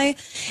you and I.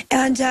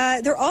 And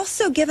they're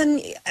also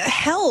given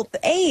help,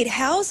 aid,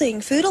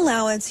 housing, food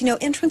allowance, you know,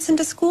 entrance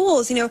into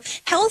schools, you know,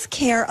 health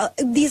care,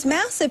 these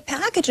massive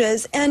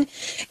packages. And,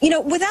 you know,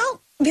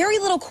 without very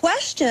little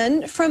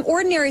question from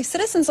ordinary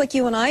citizens like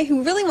you and I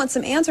who really want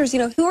some answers, you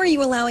know, who are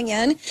you allowing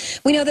in?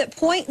 We know that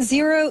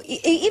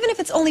even if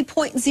it's only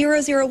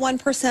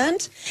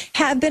 0.001%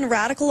 have been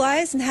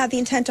radicalized and have the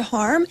intent to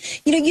harm.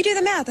 You know, you do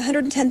the math,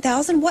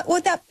 110,000, what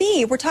would that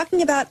be? We're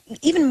talking about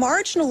even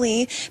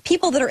marginally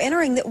people that are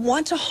entering that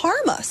want to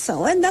harm us.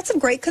 So, and that's a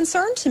great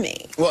concern to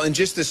me. Well, and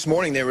just this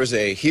morning there was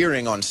a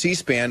hearing on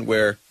C-SPAN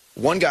where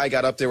one guy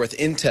got up there with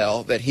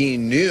intel that he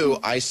knew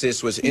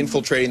ISIS was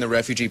infiltrating the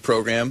refugee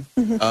program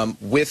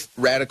with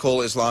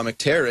radical Islamic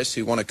terrorists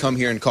who want to come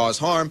here and cause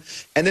harm.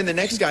 And then the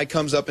next guy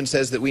comes up and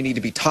says that we need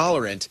to be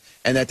tolerant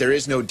and that there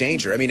is no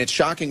danger. I mean, it's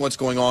shocking what's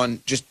going on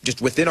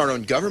just within our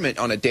own government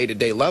on a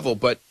day-to-day level.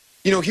 But,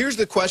 you know, here's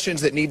the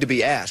questions that need to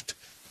be asked.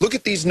 Look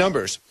at these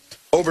numbers.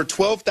 Over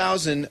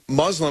 12,000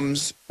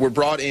 Muslims were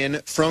brought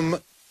in from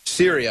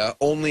Syria,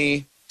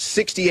 only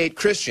 68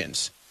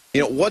 Christians. You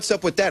know, what's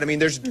up with that? I mean,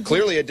 there's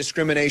clearly a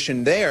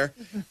discrimination there.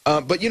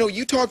 But, you know,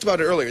 you talked about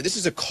it earlier. This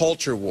is a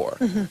culture war.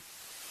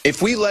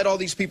 If we let all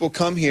these people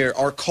come here,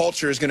 our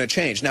culture is going to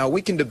change. Now,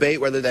 we can debate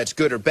whether that's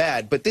good or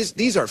bad, but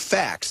these are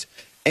facts.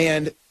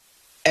 And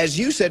as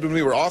you said when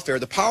we were off air,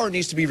 the power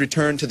needs to be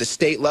returned to the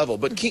state level.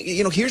 But,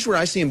 you know, here's where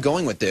I see him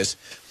going with this.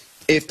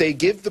 If they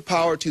give the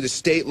power to the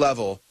state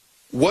level,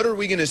 what are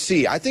we going to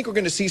see? I think we're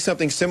going to see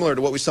something similar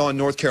to what we saw in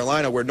North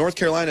Carolina, where North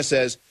Carolina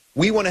says,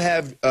 we want to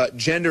have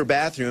gender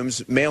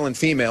bathrooms, male and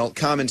female,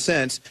 common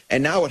sense.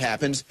 And now what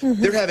happens?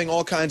 They're having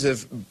all kinds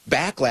of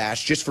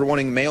backlash just for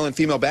wanting male and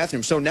female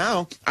bathrooms. So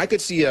now I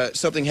could see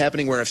something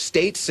happening where if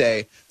states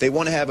say they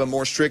want to have a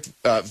more strict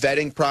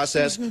vetting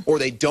process or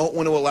they don't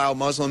want to allow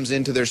Muslims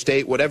into their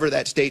state, whatever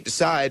that state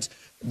decides,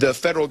 the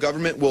federal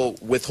government will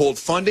withhold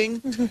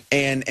funding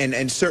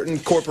and certain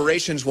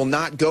corporations will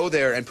not go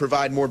there and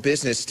provide more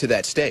business to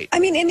that state. I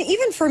mean, and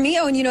even for me,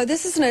 Owen, you know,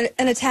 this isn't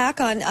an attack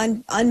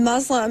on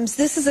Muslims.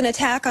 This is an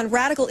attack on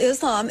radical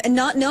Islam and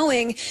not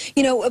knowing,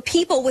 you know,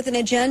 people with an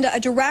agenda, a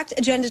direct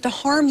agenda to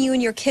harm you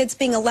and your kids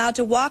being allowed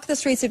to walk the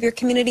streets of your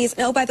communities.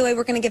 And, oh, by the way,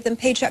 we're going to give them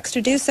paychecks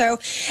to do so.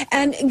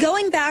 And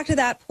going back to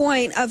that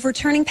point of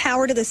returning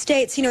power to the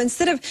states, you know,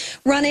 instead of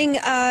running,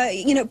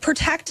 you know,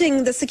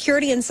 protecting the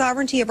security and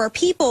sovereignty of our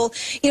people,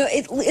 you know,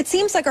 it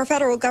seems like our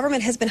federal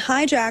government has been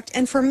hijacked.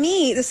 And for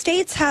me, the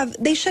states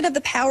they should have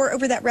the power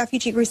over that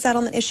refugee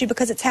resettlement issue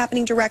because it's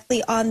happening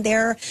directly on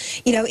their,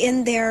 you know,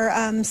 in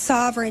their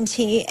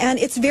sovereignty. And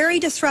it's very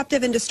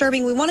disruptive and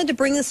disturbing. We wanted to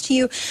bring this to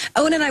you.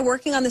 Owen and I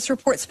working on this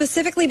report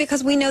specifically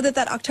because we know that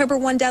October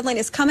 1 deadline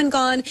is come and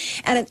gone.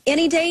 And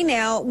any day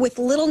now, with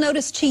little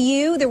notice to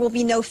you, there will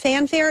be no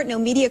fanfare, no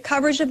media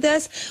coverage of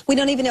this. We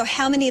don't even know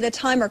how many at a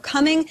time are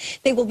coming.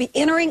 They will be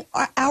entering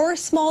our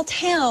small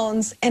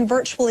towns and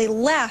virtually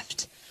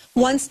left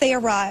once they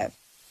arrive.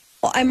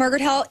 Well, I'm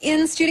Margaret Hall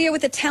in studio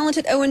with the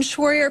talented Owen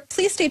Schwarrier.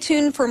 Please stay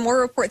tuned for more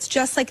reports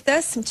just like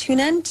this and tune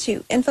in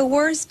to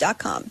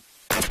INFOWARS.com.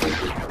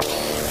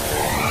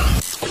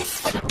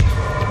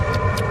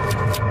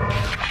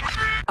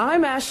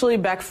 I'm Ashley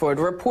Beckford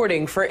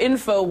reporting for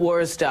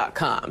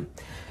INFOWARS.com.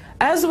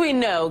 As we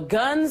know,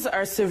 guns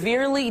are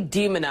severely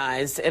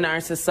demonized in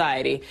our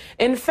society.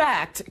 In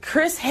fact,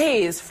 Chris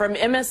Hayes from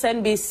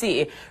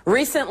MSNBC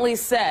recently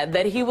said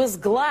that he was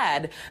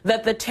glad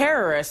that the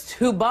terrorists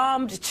who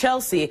bombed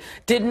Chelsea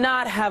did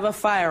not have a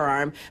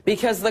firearm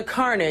because the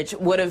carnage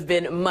would have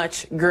been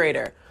much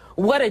greater.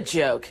 What a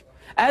joke.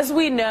 As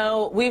we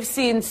know, we've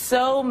seen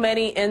so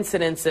many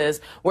incidences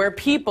where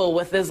people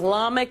with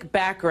Islamic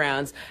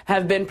backgrounds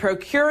have been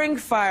procuring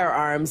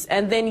firearms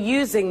and then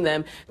using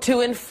them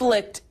to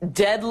inflict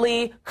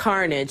deadly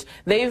carnage.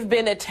 They've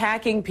been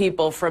attacking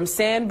people from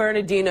San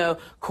Bernardino,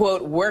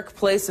 quote,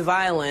 workplace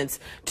violence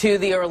to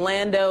the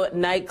Orlando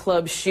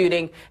nightclub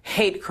shooting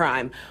hate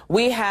crime.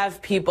 We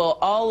have people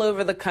all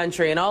over the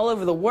country and all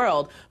over the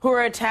world who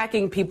are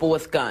attacking people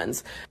with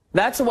guns.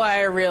 That's why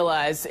I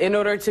realized in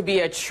order to be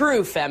a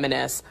true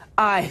feminist,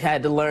 I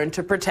had to learn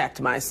to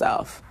protect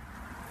myself.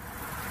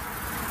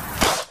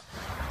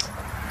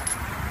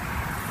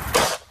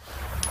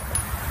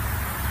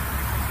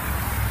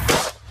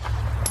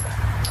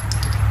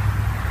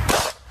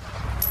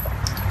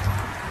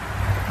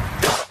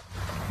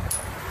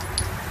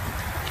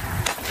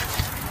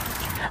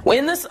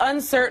 In this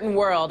uncertain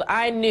world,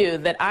 I knew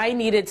that I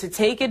needed to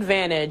take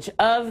advantage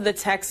of the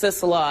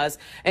Texas laws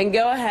and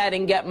go ahead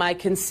and get my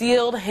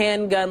concealed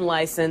handgun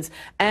license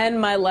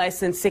and my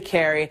license to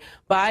carry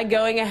by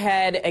going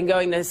ahead and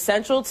going to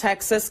Central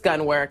Texas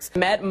Gunworks.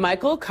 Met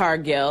Michael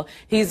Cargill.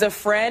 He's a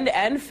friend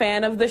and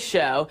fan of the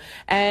show,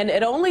 and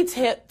it only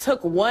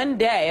took one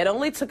day. It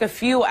only took a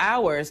few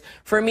hours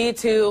for me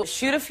to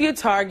shoot a few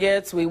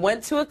targets. We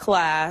went to a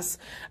class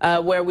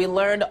where we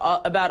learned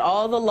about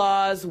all the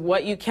laws,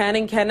 what you can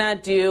and cannot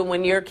do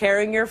when you're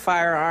carrying your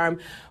firearm.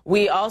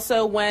 We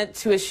also went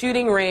to a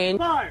shooting range.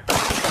 Fire.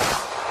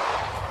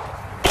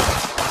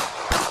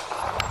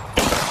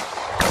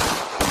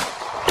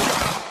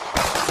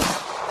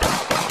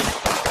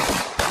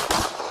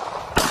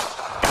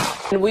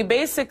 And we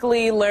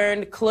basically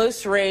learned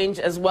close range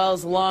as well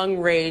as long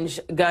range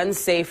gun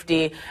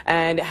safety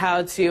and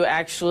how to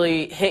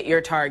actually hit your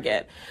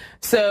target.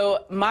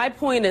 So my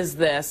point is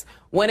this: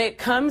 when it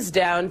comes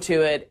down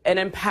to it, an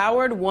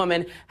empowered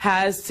woman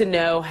has to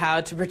know how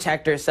to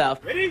protect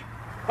herself. Ready?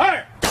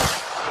 Fire!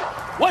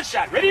 One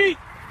shot. Ready?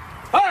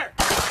 Fire!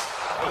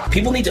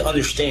 People need to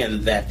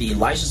understand that the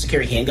license to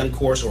carry handgun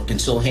course or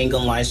concealed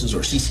handgun license or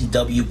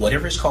CCW,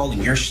 whatever it's called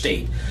in your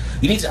state,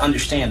 you need to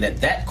understand that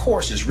that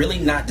course is really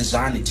not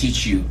designed to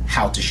teach you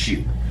how to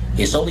shoot.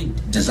 It's only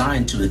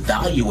designed to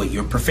evaluate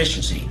your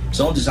proficiency. It's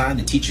only designed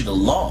to teach you the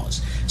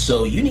laws.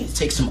 So you need to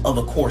take some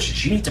other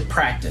courses. You need to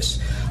practice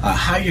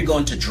how you're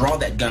going to draw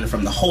that gun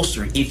from the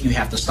holster if you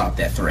have to stop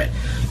that threat.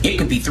 It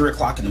could be 3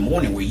 o'clock in the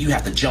morning where you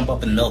have to jump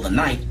up in the middle of the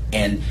night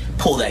and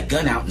pull that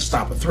gun out and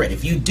stop a threat.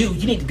 If you do,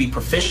 you need to be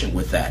proficient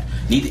with that.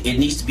 It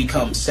needs to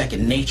become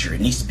second nature.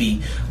 It needs to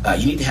be,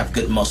 you need to have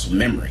good muscle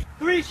memory.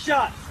 3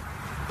 shots.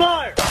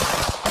 Fire!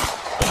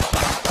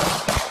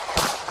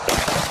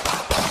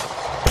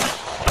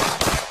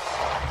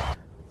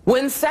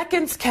 When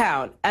seconds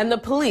count and the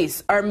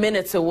police are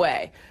minutes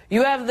away,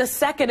 you have the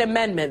Second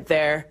Amendment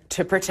there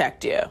to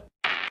protect you.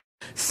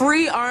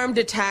 3 armed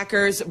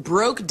attackers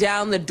broke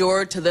down the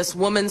door to this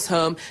woman's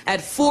home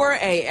at 4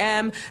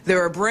 a.m. They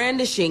were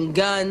brandishing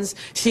guns.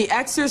 She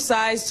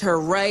exercised her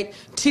right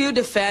to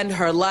defend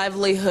her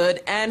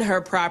livelihood and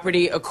her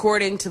property,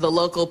 according to the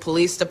local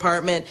police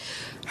department.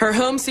 Her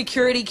home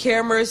security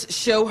cameras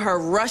show her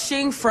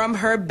rushing from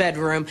her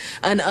bedroom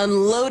and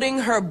unloading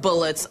her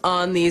bullets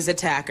on these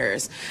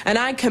attackers. And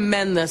I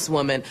commend this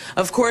woman.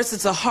 Of course,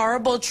 it's a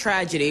horrible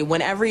tragedy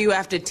whenever you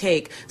have to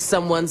take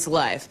someone's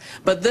life.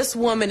 But this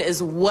woman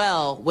is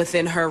well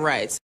within her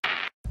rights.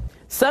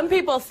 Some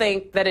people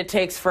think that it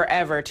takes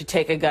forever to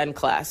take a gun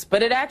class,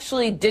 but it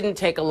actually didn't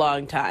take a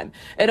long time.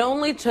 It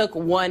only took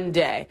 1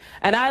 day.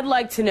 And I'd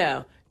like to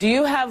know, do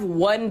you have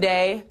 1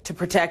 day to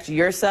protect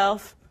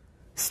yourself?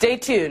 Stay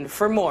tuned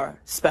for more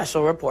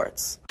special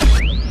reports.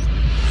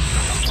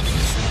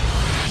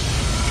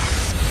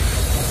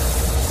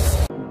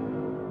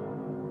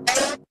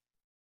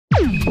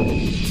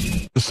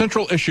 The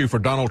central issue for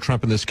Donald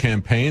Trump in this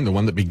campaign, the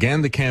one that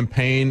began the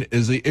campaign,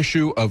 is the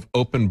issue of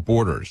open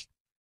borders.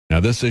 Now,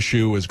 this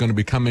issue is going to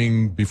be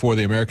coming before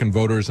the American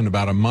voters in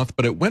about a month,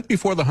 but it went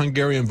before the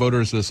Hungarian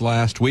voters this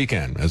last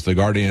weekend. As The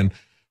Guardian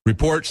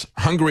reports,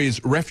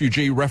 Hungary's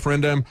refugee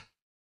referendum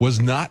was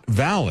not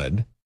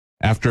valid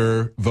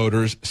after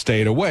voters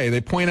stayed away.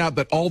 They point out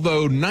that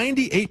although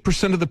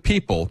 98% of the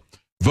people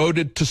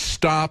voted to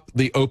stop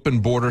the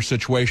open border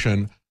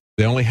situation,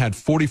 they only had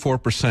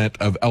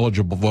 44% of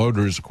eligible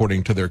voters,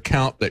 according to their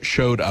count, that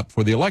showed up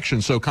for the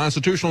election. So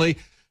constitutionally,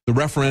 the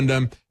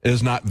referendum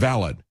is not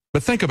valid.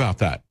 But think about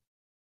that.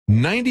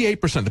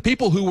 98%, the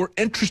people who were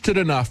interested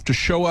enough to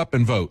show up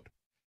and vote,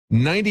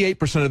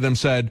 98% of them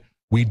said,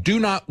 we do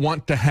not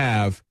want to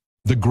have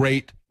the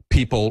great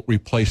people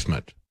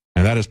replacement.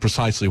 And that is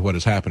precisely what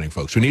is happening,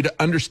 folks. We need to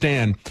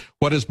understand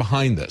what is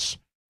behind this.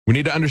 We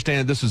need to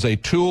understand this is a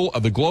tool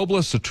of the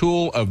globalists, a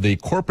tool of the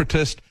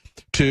corporatists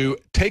to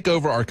take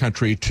over our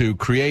country, to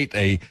create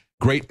a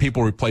great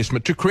people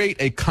replacement, to create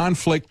a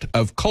conflict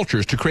of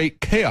cultures, to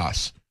create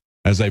chaos,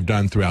 as they've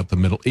done throughout the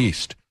Middle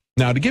East.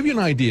 Now, to give you an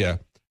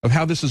idea of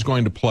how this is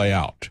going to play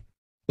out,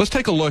 let's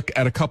take a look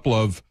at a couple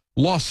of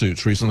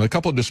lawsuits recently, a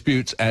couple of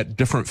disputes at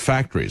different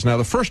factories. Now,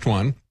 the first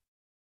one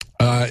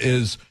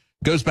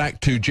goes back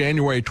to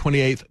January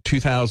 28th,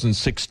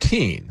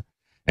 2016.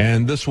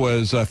 And this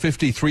was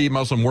 53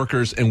 Muslim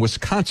workers in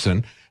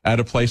Wisconsin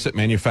at a place that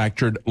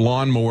manufactured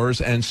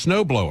lawnmowers and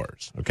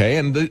snowblowers. Okay,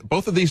 and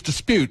both of these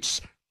disputes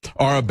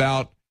are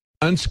about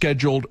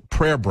unscheduled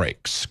prayer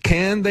breaks.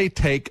 Can they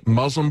take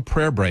Muslim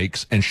prayer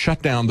breaks and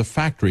shut down the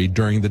factory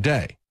during the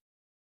day?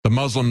 The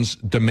Muslims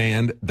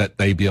demand that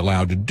they be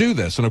allowed to do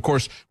this. And of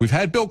course, we've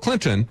had Bill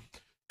Clinton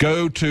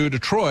go to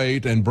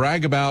Detroit and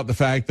brag about the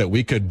fact that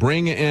we could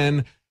bring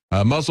in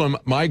Muslim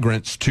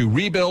migrants to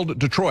rebuild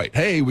Detroit.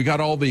 Hey, we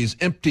got all these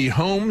empty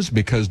homes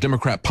because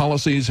Democrat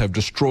policies have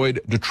destroyed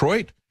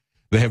Detroit.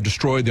 They have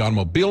destroyed the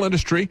automobile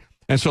industry.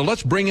 And so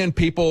let's bring in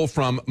people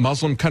from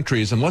Muslim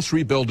countries and let's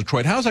rebuild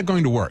Detroit. How's that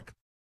going to work?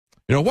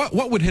 You know,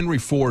 what would Henry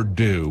Ford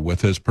do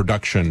with his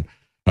production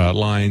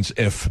lines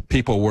if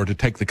people were to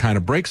take the kind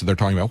of breaks that they're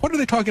talking about? What are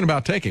they talking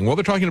about taking? Well,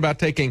 they're talking about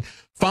taking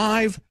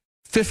 5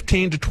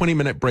 15 to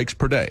 20-minute breaks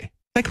per day.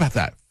 Think about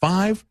that.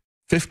 5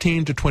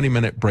 15 to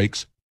 20-minute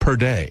breaks per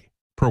day,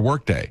 per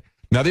workday.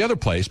 Now, the other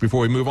place,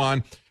 before we move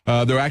on,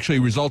 there actually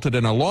resulted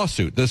in a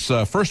lawsuit. This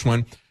first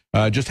one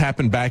just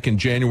happened back in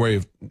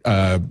January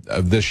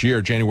of this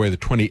year, January the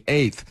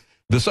 28th.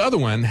 This other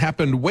one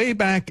happened way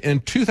back in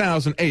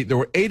 2008. There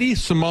were 80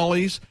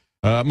 Somalis,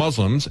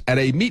 Muslims, at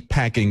a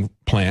meatpacking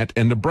plant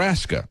in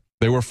Nebraska.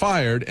 They were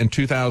fired in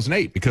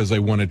 2008 because they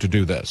wanted to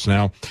do this.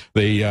 Now,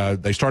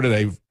 they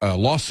started a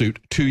lawsuit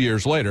 2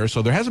 years later,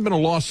 so there hasn't been a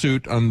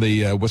lawsuit on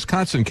the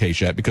Wisconsin case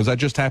yet because that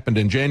just happened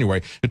in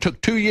January. It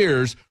took 2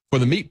 years for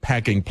the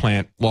meatpacking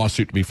plant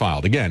lawsuit to be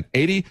filed. Again,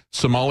 80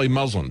 Somali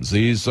Muslims.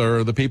 These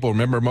are the people,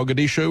 remember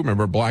Mogadishu,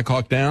 remember Black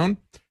Hawk Down?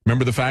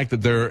 Remember the fact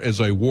that there is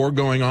a war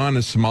going on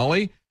in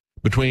Somalia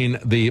between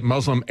the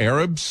Muslim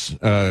Arabs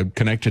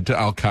connected to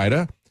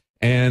Al-Qaeda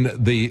and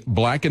the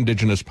black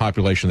indigenous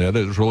population there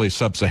that is really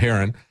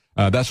sub-Saharan.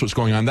 That's what's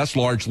going on. That's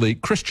largely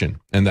Christian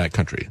in that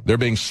country. They're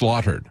being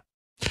slaughtered.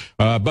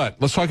 But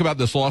let's talk about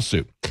this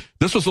lawsuit.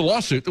 This was a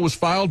lawsuit that was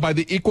filed by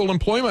the Equal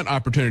Employment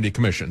Opportunity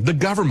Commission, the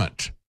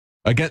government,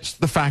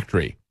 against the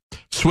factory,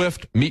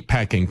 Swift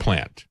Meatpacking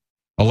Plant,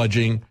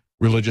 alleging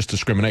religious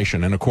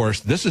discrimination. And of course,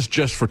 this is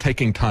just for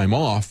taking time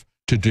off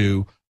to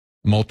do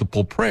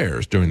multiple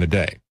prayers during the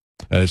day.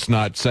 It's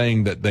not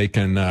saying that they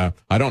can,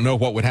 I don't know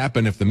what would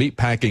happen if the meat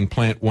packing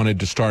plant wanted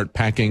to start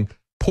packing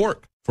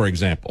pork, for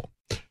example.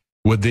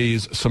 Would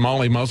these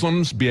Somali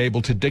Muslims be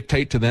able to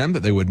dictate to them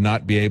that they would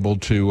not be able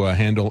to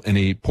handle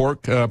any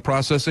pork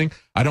processing?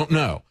 I don't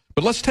know.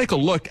 But let's take a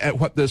look at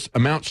what this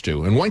amounts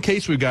to. In one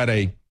case, we've got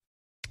a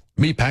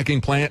meat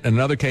packing plant. In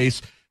another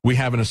case, we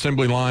have an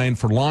assembly line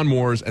for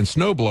lawnmowers and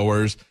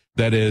snowblowers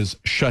that is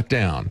shut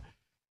down.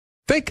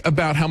 Think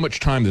about how much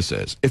time this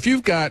is. If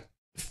you've got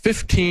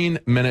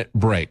 15-minute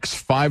breaks,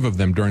 5 of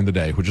them during the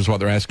day, which is what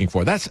they're asking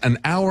for, that's an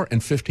hour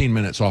and 15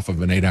 minutes off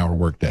of an 8-hour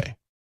workday.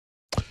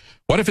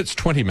 What if it's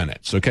 20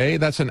 minutes, okay?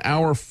 That's an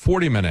hour,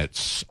 40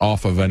 minutes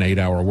off of an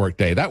 8-hour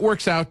workday. That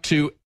works out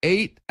to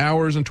 8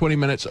 hours and 20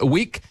 minutes a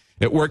week.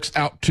 It works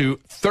out to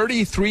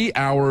 33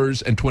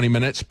 hours and 20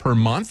 minutes per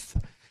month.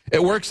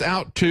 It works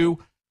out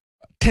to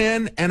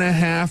 10 and a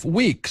half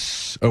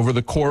weeks over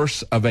the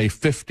course of a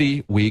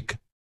 50-week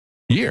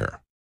year.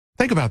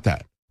 Think about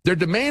that. They're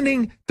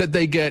demanding that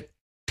they get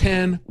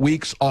 10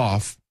 weeks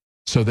off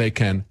so they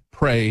can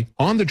pray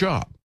on the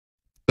job.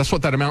 That's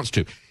what that amounts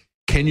to.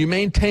 Can you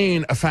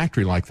maintain a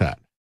factory like that?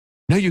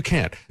 No, you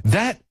can't.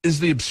 That is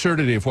the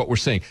absurdity of what we're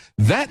seeing.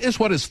 That is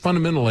what is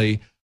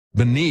fundamentally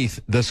beneath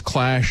this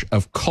clash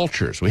of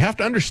cultures. We have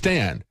to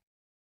understand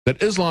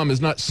that Islam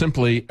is not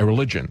simply a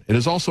religion. It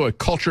is also a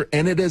culture,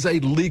 and it is a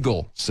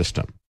legal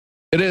system.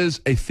 It is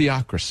a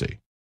theocracy.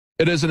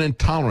 It is an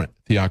intolerant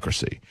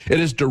theocracy. It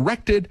is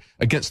directed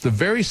against the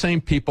very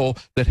same people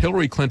that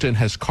Hillary Clinton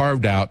has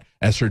carved out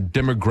as her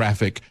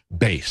demographic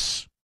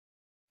base: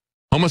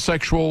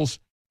 homosexuals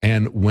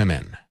and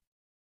women.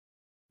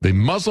 The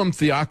Muslim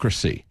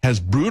theocracy has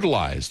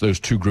brutalized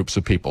those two groups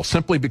of people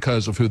simply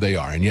because of who they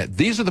are. And yet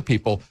these are the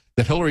people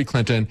that Hillary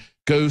Clinton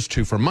goes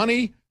to for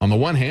money, on the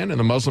one hand, in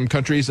the Muslim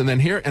countries, and then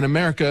here in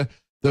America,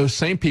 those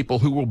same people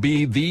who will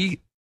be the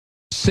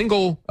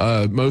single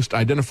most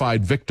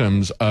identified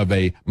victims of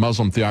a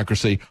Muslim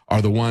theocracy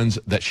are the ones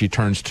that she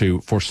turns to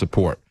for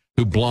support,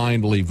 who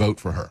blindly vote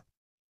for her.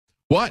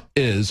 What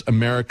is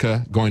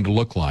America going to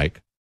look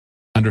like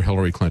under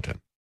Hillary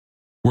Clinton?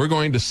 We're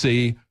going to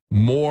see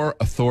more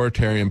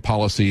authoritarian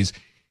policies,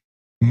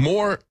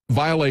 more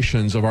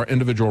violations of our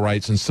individual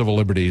rights and civil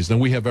liberties than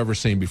we have ever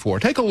seen before.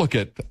 Take a look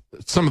at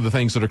some of the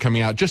things that are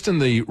coming out just in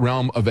the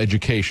realm of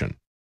education.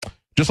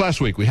 Just last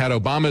week, we had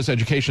Obama's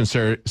education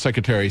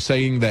secretary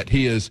saying that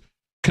he is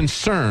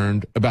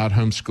concerned about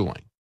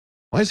homeschooling.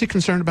 Why is he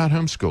concerned about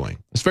homeschooling?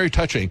 It's very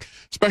touching,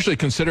 especially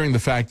considering the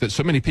fact that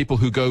so many people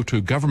who go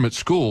to government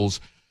schools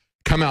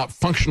come out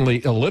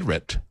functionally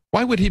illiterate.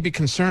 Why would he be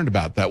concerned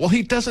about that? Well,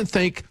 he doesn't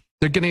think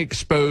they're getting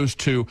exposed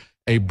to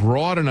a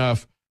broad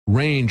enough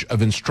range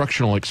of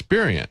instructional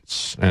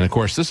experience. And, of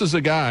course, this is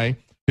a guy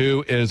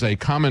who is a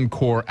Common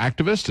Core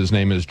activist. His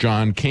name is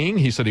John King.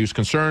 He said he was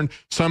concerned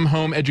some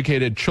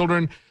home-educated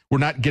children were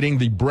not getting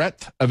the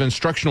breadth of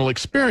instructional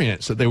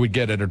experience that they would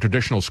get at a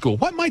traditional school.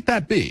 What might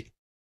that be?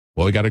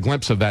 Well, we got a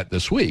glimpse of that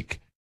this week.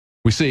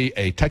 We see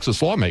a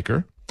Texas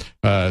lawmaker,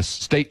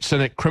 State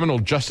Senate Criminal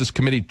Justice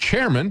Committee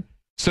Chairman,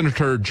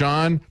 Senator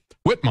John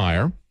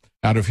Whitmire,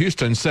 out of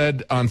Houston,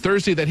 said on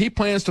Thursday that he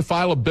plans to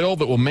file a bill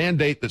that will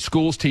mandate that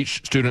schools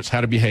teach students how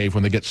to behave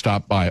when they get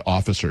stopped by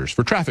officers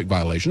for traffic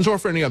violations or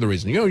for any other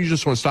reason. You know, you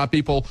just want to stop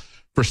people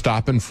for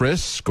stop and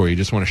frisk, or you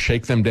just want to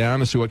shake them down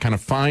and see what kind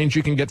of fines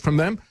you can get from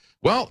them.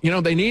 Well, you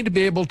know, they need to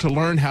be able to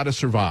learn how to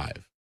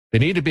survive. They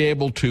need to be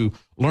able to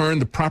learn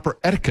the proper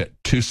etiquette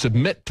to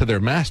submit to their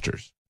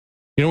masters.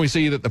 You know, we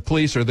see that the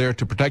police are there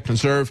to protect and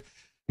serve.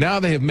 Now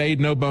they have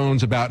made no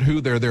bones about who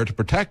they're there to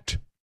protect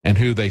and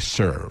who they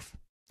serve.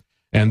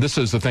 And this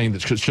is the thing that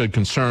should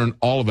concern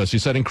all of us. He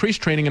said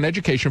increased training and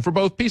education for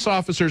both peace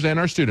officers and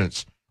our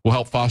students will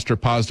help foster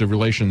positive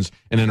relations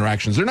and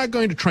interactions. They're not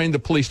going to train the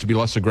police to be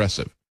less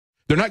aggressive.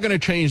 They're not going to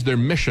change their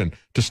mission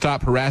to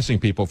stop harassing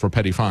people for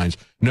petty fines.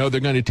 No,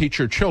 they're going to teach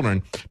your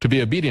children to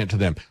be obedient to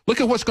them. Look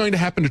at what's going to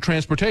happen to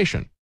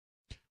transportation.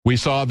 We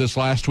saw this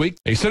last week.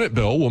 A Senate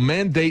bill will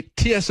mandate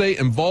TSA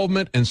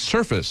involvement in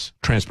surface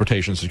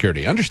transportation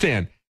security.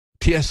 Understand,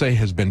 TSA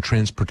has been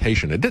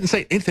transportation. It didn't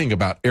say anything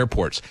about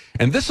airports.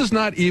 And this is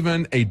not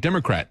even a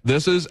Democrat.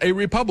 This is a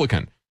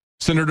Republican,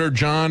 Senator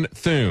John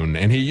Thune.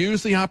 And he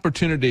used the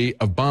opportunity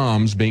of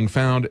bombs being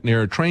found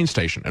near a train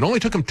station. It only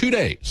took him 2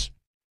 days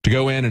to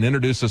go in and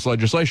introduce this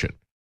legislation,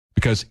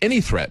 because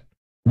any threat,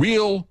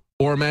 real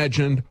or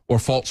imagined or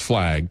false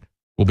flag,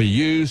 will be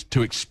used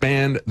to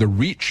expand the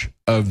reach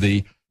of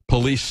the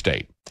police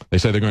state. They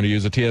say they're going to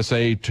use the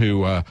TSA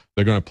to,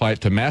 they're going to apply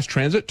it to mass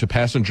transit, to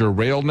passenger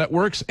rail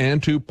networks,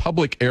 and to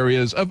public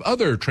areas of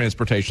other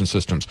transportation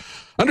systems.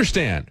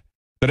 Understand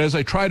that as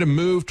they try to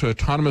move to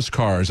autonomous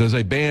cars, as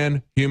they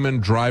ban human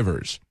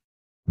drivers,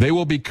 they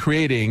will be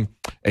creating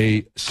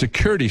a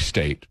security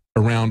state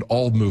around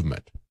all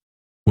movement.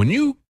 When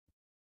you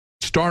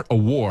start a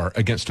war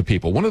against a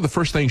people, one of the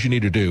first things you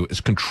need to do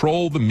is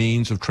control the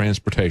means of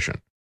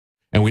transportation.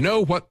 And we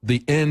know what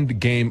the end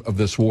game of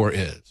this war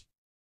is.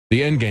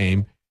 The end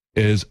game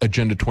is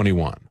Agenda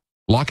 21,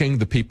 locking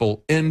the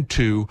people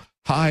into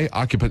high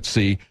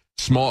occupancy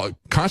small,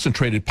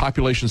 concentrated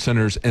population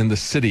centers in the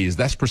cities.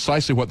 That's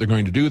precisely what they're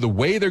going to do. The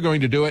way they're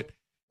going to do it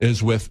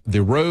is with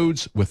the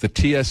roads, with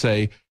the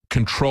TSA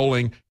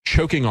controlling,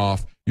 choking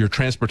off your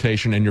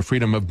transportation and your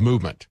freedom of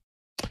movement.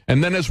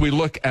 And then as we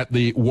look at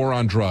the war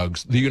on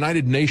drugs, the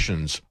United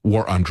Nations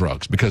war on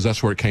drugs, because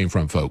that's where it came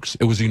from, folks.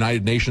 It was the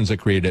United Nations that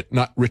created it,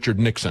 not Richard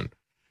Nixon.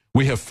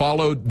 We have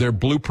followed their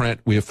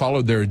blueprint. We have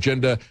followed their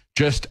agenda,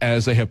 just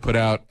as they have put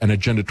out an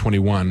Agenda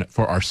 21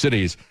 for our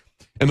cities.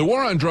 In the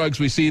war on drugs,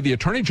 we see the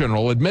Attorney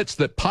General admits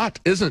that pot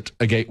isn't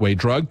a gateway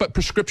drug, but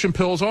prescription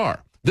pills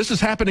are. This is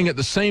happening at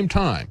the same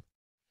time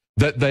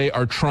that they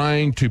are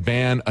trying to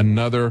ban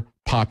another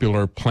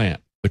popular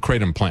plant, the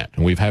Kratom plant.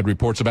 And we've had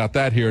reports about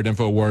that here at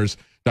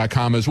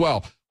INFOWARS.com as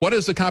well. What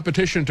is the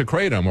competition to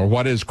Kratom, or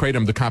what is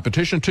Kratom the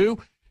competition to?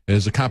 It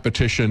is a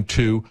competition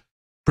to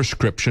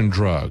prescription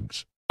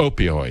drugs,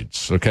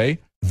 opioids, okay?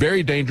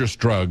 Very dangerous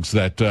drugs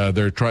that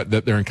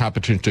they're in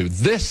competition to.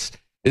 This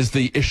is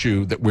the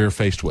issue that we're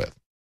faced with.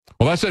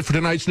 Well, that's it for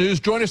tonight's news.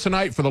 Join us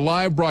tonight for the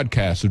live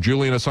broadcast of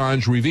Julian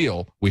Assange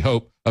reveal, we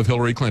hope, of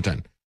Hillary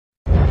Clinton.